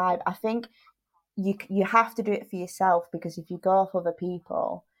kind of vibe. I think you have to do it for yourself, because if you go off other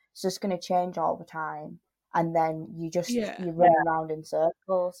people, it's just going to change all the time, and then you run around in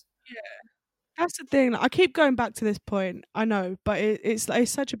circles. Yeah, that's the thing. I keep going back to this point. I know, but it's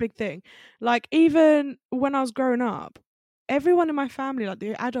such a big thing. Like, even when I was growing up, everyone in my family, like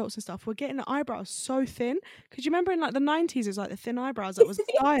the adults and stuff, were getting the eyebrows so thin. Because you remember in like the 90s, it was like the thin eyebrows that was the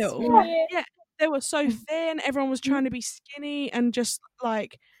style. Yeah, they were so thin. Everyone was trying to be skinny and just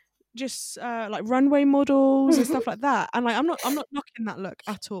like runway models and stuff like that. And like I'm not knocking that look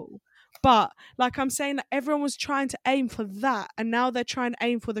at all. But like I'm saying that everyone was trying to aim for that, and now they're trying to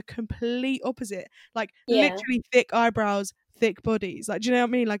aim for the complete opposite. Like literally thick eyebrows, thick bodies. Like, do you know what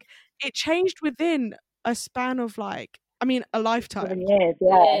I mean? Like, it changed within a span of like, I mean, a lifetime.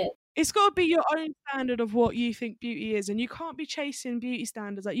 Yeah. It's got to be your own standard of what you think beauty is, and you can't be chasing beauty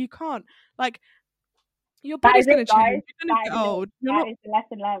standards. Like, you can't, like, your body's going to change. You're going to get old. That is the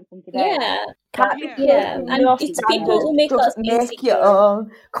lesson learned from today. Yeah. And it's people who make us make your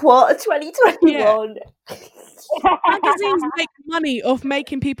own. Quarter 2021. Magazines make money off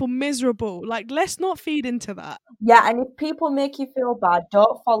making people miserable. Like, let's not feed into that. Yeah, and if people make you feel bad,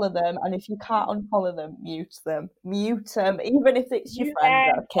 don't follow them. And if you can't unfollow them, mute them. Mute them, even if it's your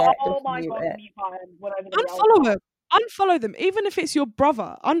friend. Okay, just mute it. Unfollow them, even if it's your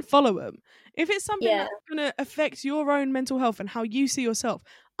brother. Unfollow them. If it's something that's going to affect your own mental health and how you see yourself,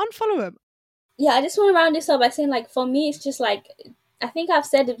 unfollow them. Yeah, I just want to round this up by saying, like, for me, it's just like, I think I've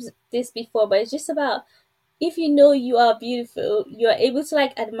said this before, but it's just about, if you know you are beautiful, you're able to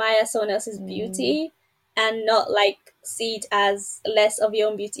like admire someone else's beauty and not like see it as less of your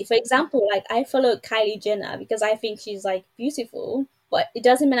own beauty. For example, like I follow Kylie Jenner because I think she's like beautiful, but it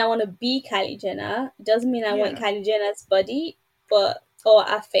doesn't mean I want to be Kylie Jenner. It doesn't mean I want Kylie Jenner's body, or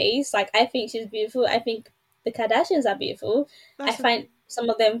her face. Like, I think she's beautiful. I think the Kardashians are beautiful. I find some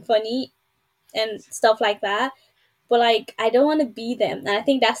of them funny and stuff like that. But, like, I don't want to be them. And I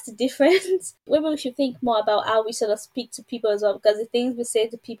think that's the difference. Maybe we should think more about how we sort of speak to people as well, because the things we say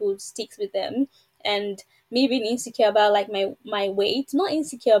to people sticks with them. And me being insecure about, like, my weight, not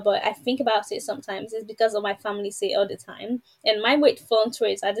insecure, but I think about it sometimes. It's because of my family say all the time. And my weight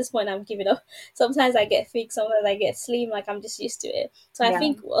fluctuates. At this point, I'm giving up. Sometimes I get thick, sometimes I get slim. Like, I'm just used to it. So I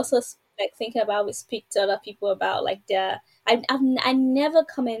think also, like, thinking about, we speak to other people about, like, their... I never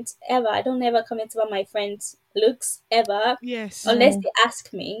comment ever. I don't ever comment about my friends' looks ever. Yes. Unless they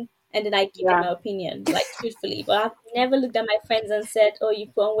ask me, and then I give them my opinion, like, truthfully. But I've never looked at my friends and said, "Oh,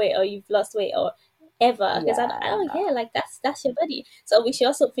 you've put on weight," or "You've lost weight," or ever, because I don't care. Like, that's your body. So we should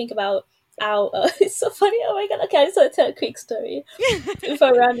also think about how it's so funny. Oh my god! Okay, I just want to tell a quick story before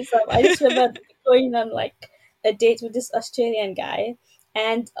I round this up. I just remember going on like a date with this Australian guy,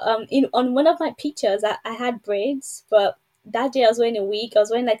 and on one of my pictures, I had braids, but that day I was wearing a wig. I was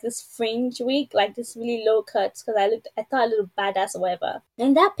wearing like this fringe wig, like this really low cut, because I thought a little badass or whatever.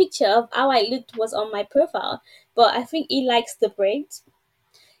 And that picture of how I looked was on my profile, but I think he likes the braids.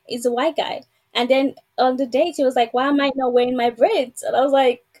 He's a white guy. And then on the date, he was like, "Why am I not wearing my braids?" And I was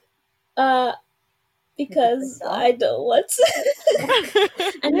like, because I don't want to.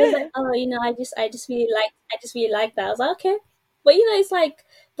 And he was like, "Oh, I just really like that." I was like, "Okay." But it's like,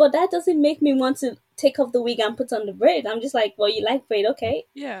 but that doesn't make me want to take off the wig and put on the braid. I'm just like, well, you like braid, okay?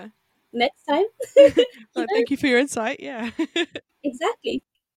 Yeah. Next time. Well, thank you for your insight. Yeah. Exactly.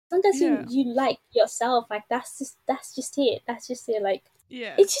 Sometimes you like yourself, like that's just it. That's just it. Like,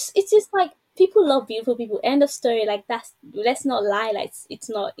 it's just like, people love beautiful people. End of story. Like, let's not lie. Like, it's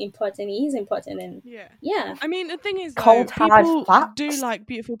not important. It is important. And yeah. I mean, the thing is, though, people do like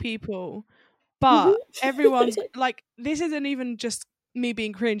beautiful people, but everyone's like, this isn't even just me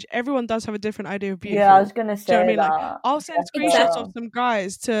being cringe. Everyone does have a different idea of beautiful. Yeah, I was gonna Do you know say what I mean? that. Like, I'll send Exactly. screenshots of some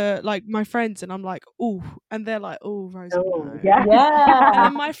guys to like my friends, and I'm like, ooh, and they're like, oh, Rosie, no. Yeah. And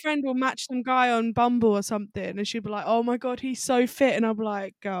then my friend will match some guy on Bumble or something, and she'll be like, oh my god, he's so fit, and I'll be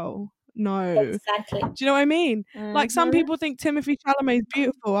like, girl, no. Exactly. Do you know what I mean? Like, some people think Timothée Chalamet is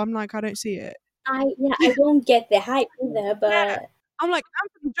beautiful. I'm like, I don't see it. I don't get the hype either, but I'm like,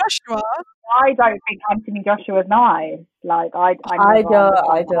 Anthony Joshua. I don't think Anthony Joshua's nice. Like I I don't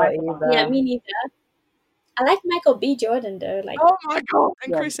either. yeah, me neither. I like Michael B. Jordan though. Like, Oh my god,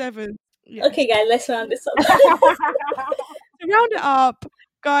 and Yeah. Chris Evans. Yeah. okay, guys, let's round this up. To round it up,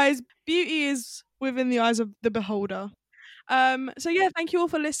 guys, beauty is within the eyes of the beholder. So yeah, thank you all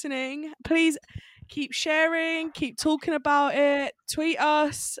for listening. Please keep sharing, keep talking about it, tweet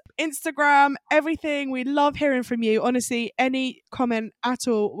us, Instagram, everything. We love hearing from you. Honestly, any comment at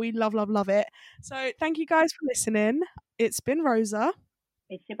all, we love it. So thank you guys for listening. It's been Rosa.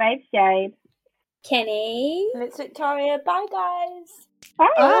 It's your babe Jade. Kenny. And it's Victoria. Bye, guys. Bye.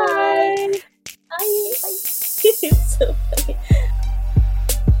 Bye. Bye. It's so funny.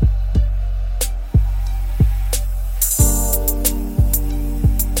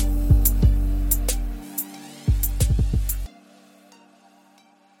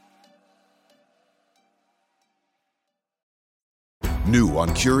 New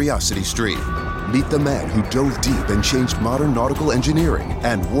on Curiosity Stream. Meet the man who dove deep and changed modern nautical engineering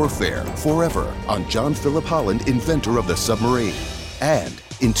and warfare forever on John Philip Holland, inventor of the submarine. And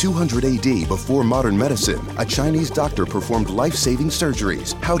in 200 AD, before modern medicine, a Chinese doctor performed life-saving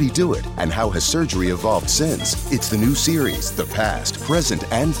surgeries. How'd he do it? And how has surgery evolved since? It's the new series, The Past, Present,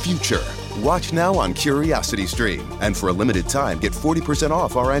 and Future. Watch now on Curiosity Stream. And for a limited time, get 40%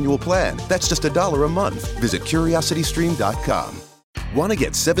 off our annual plan. That's just $1 a month. Visit curiositystream.com. Want to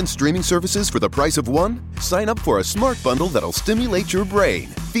get 7 streaming services for the price of 1? Sign up for a smart bundle that'll stimulate your brain.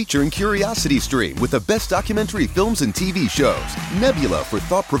 Featuring Curiosity Stream with the best documentary films and TV shows, Nebula for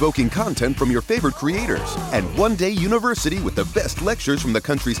thought-provoking content from your favorite creators, and One Day University with the best lectures from the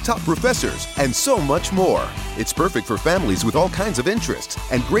country's top professors, and so much more. It's perfect for families with all kinds of interests,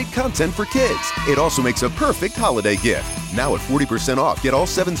 and great content for kids. It also makes a perfect holiday gift. Now at 40% off, get all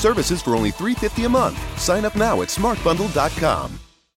 7 services for only $3.50 a month. Sign up now at smartbundle.com.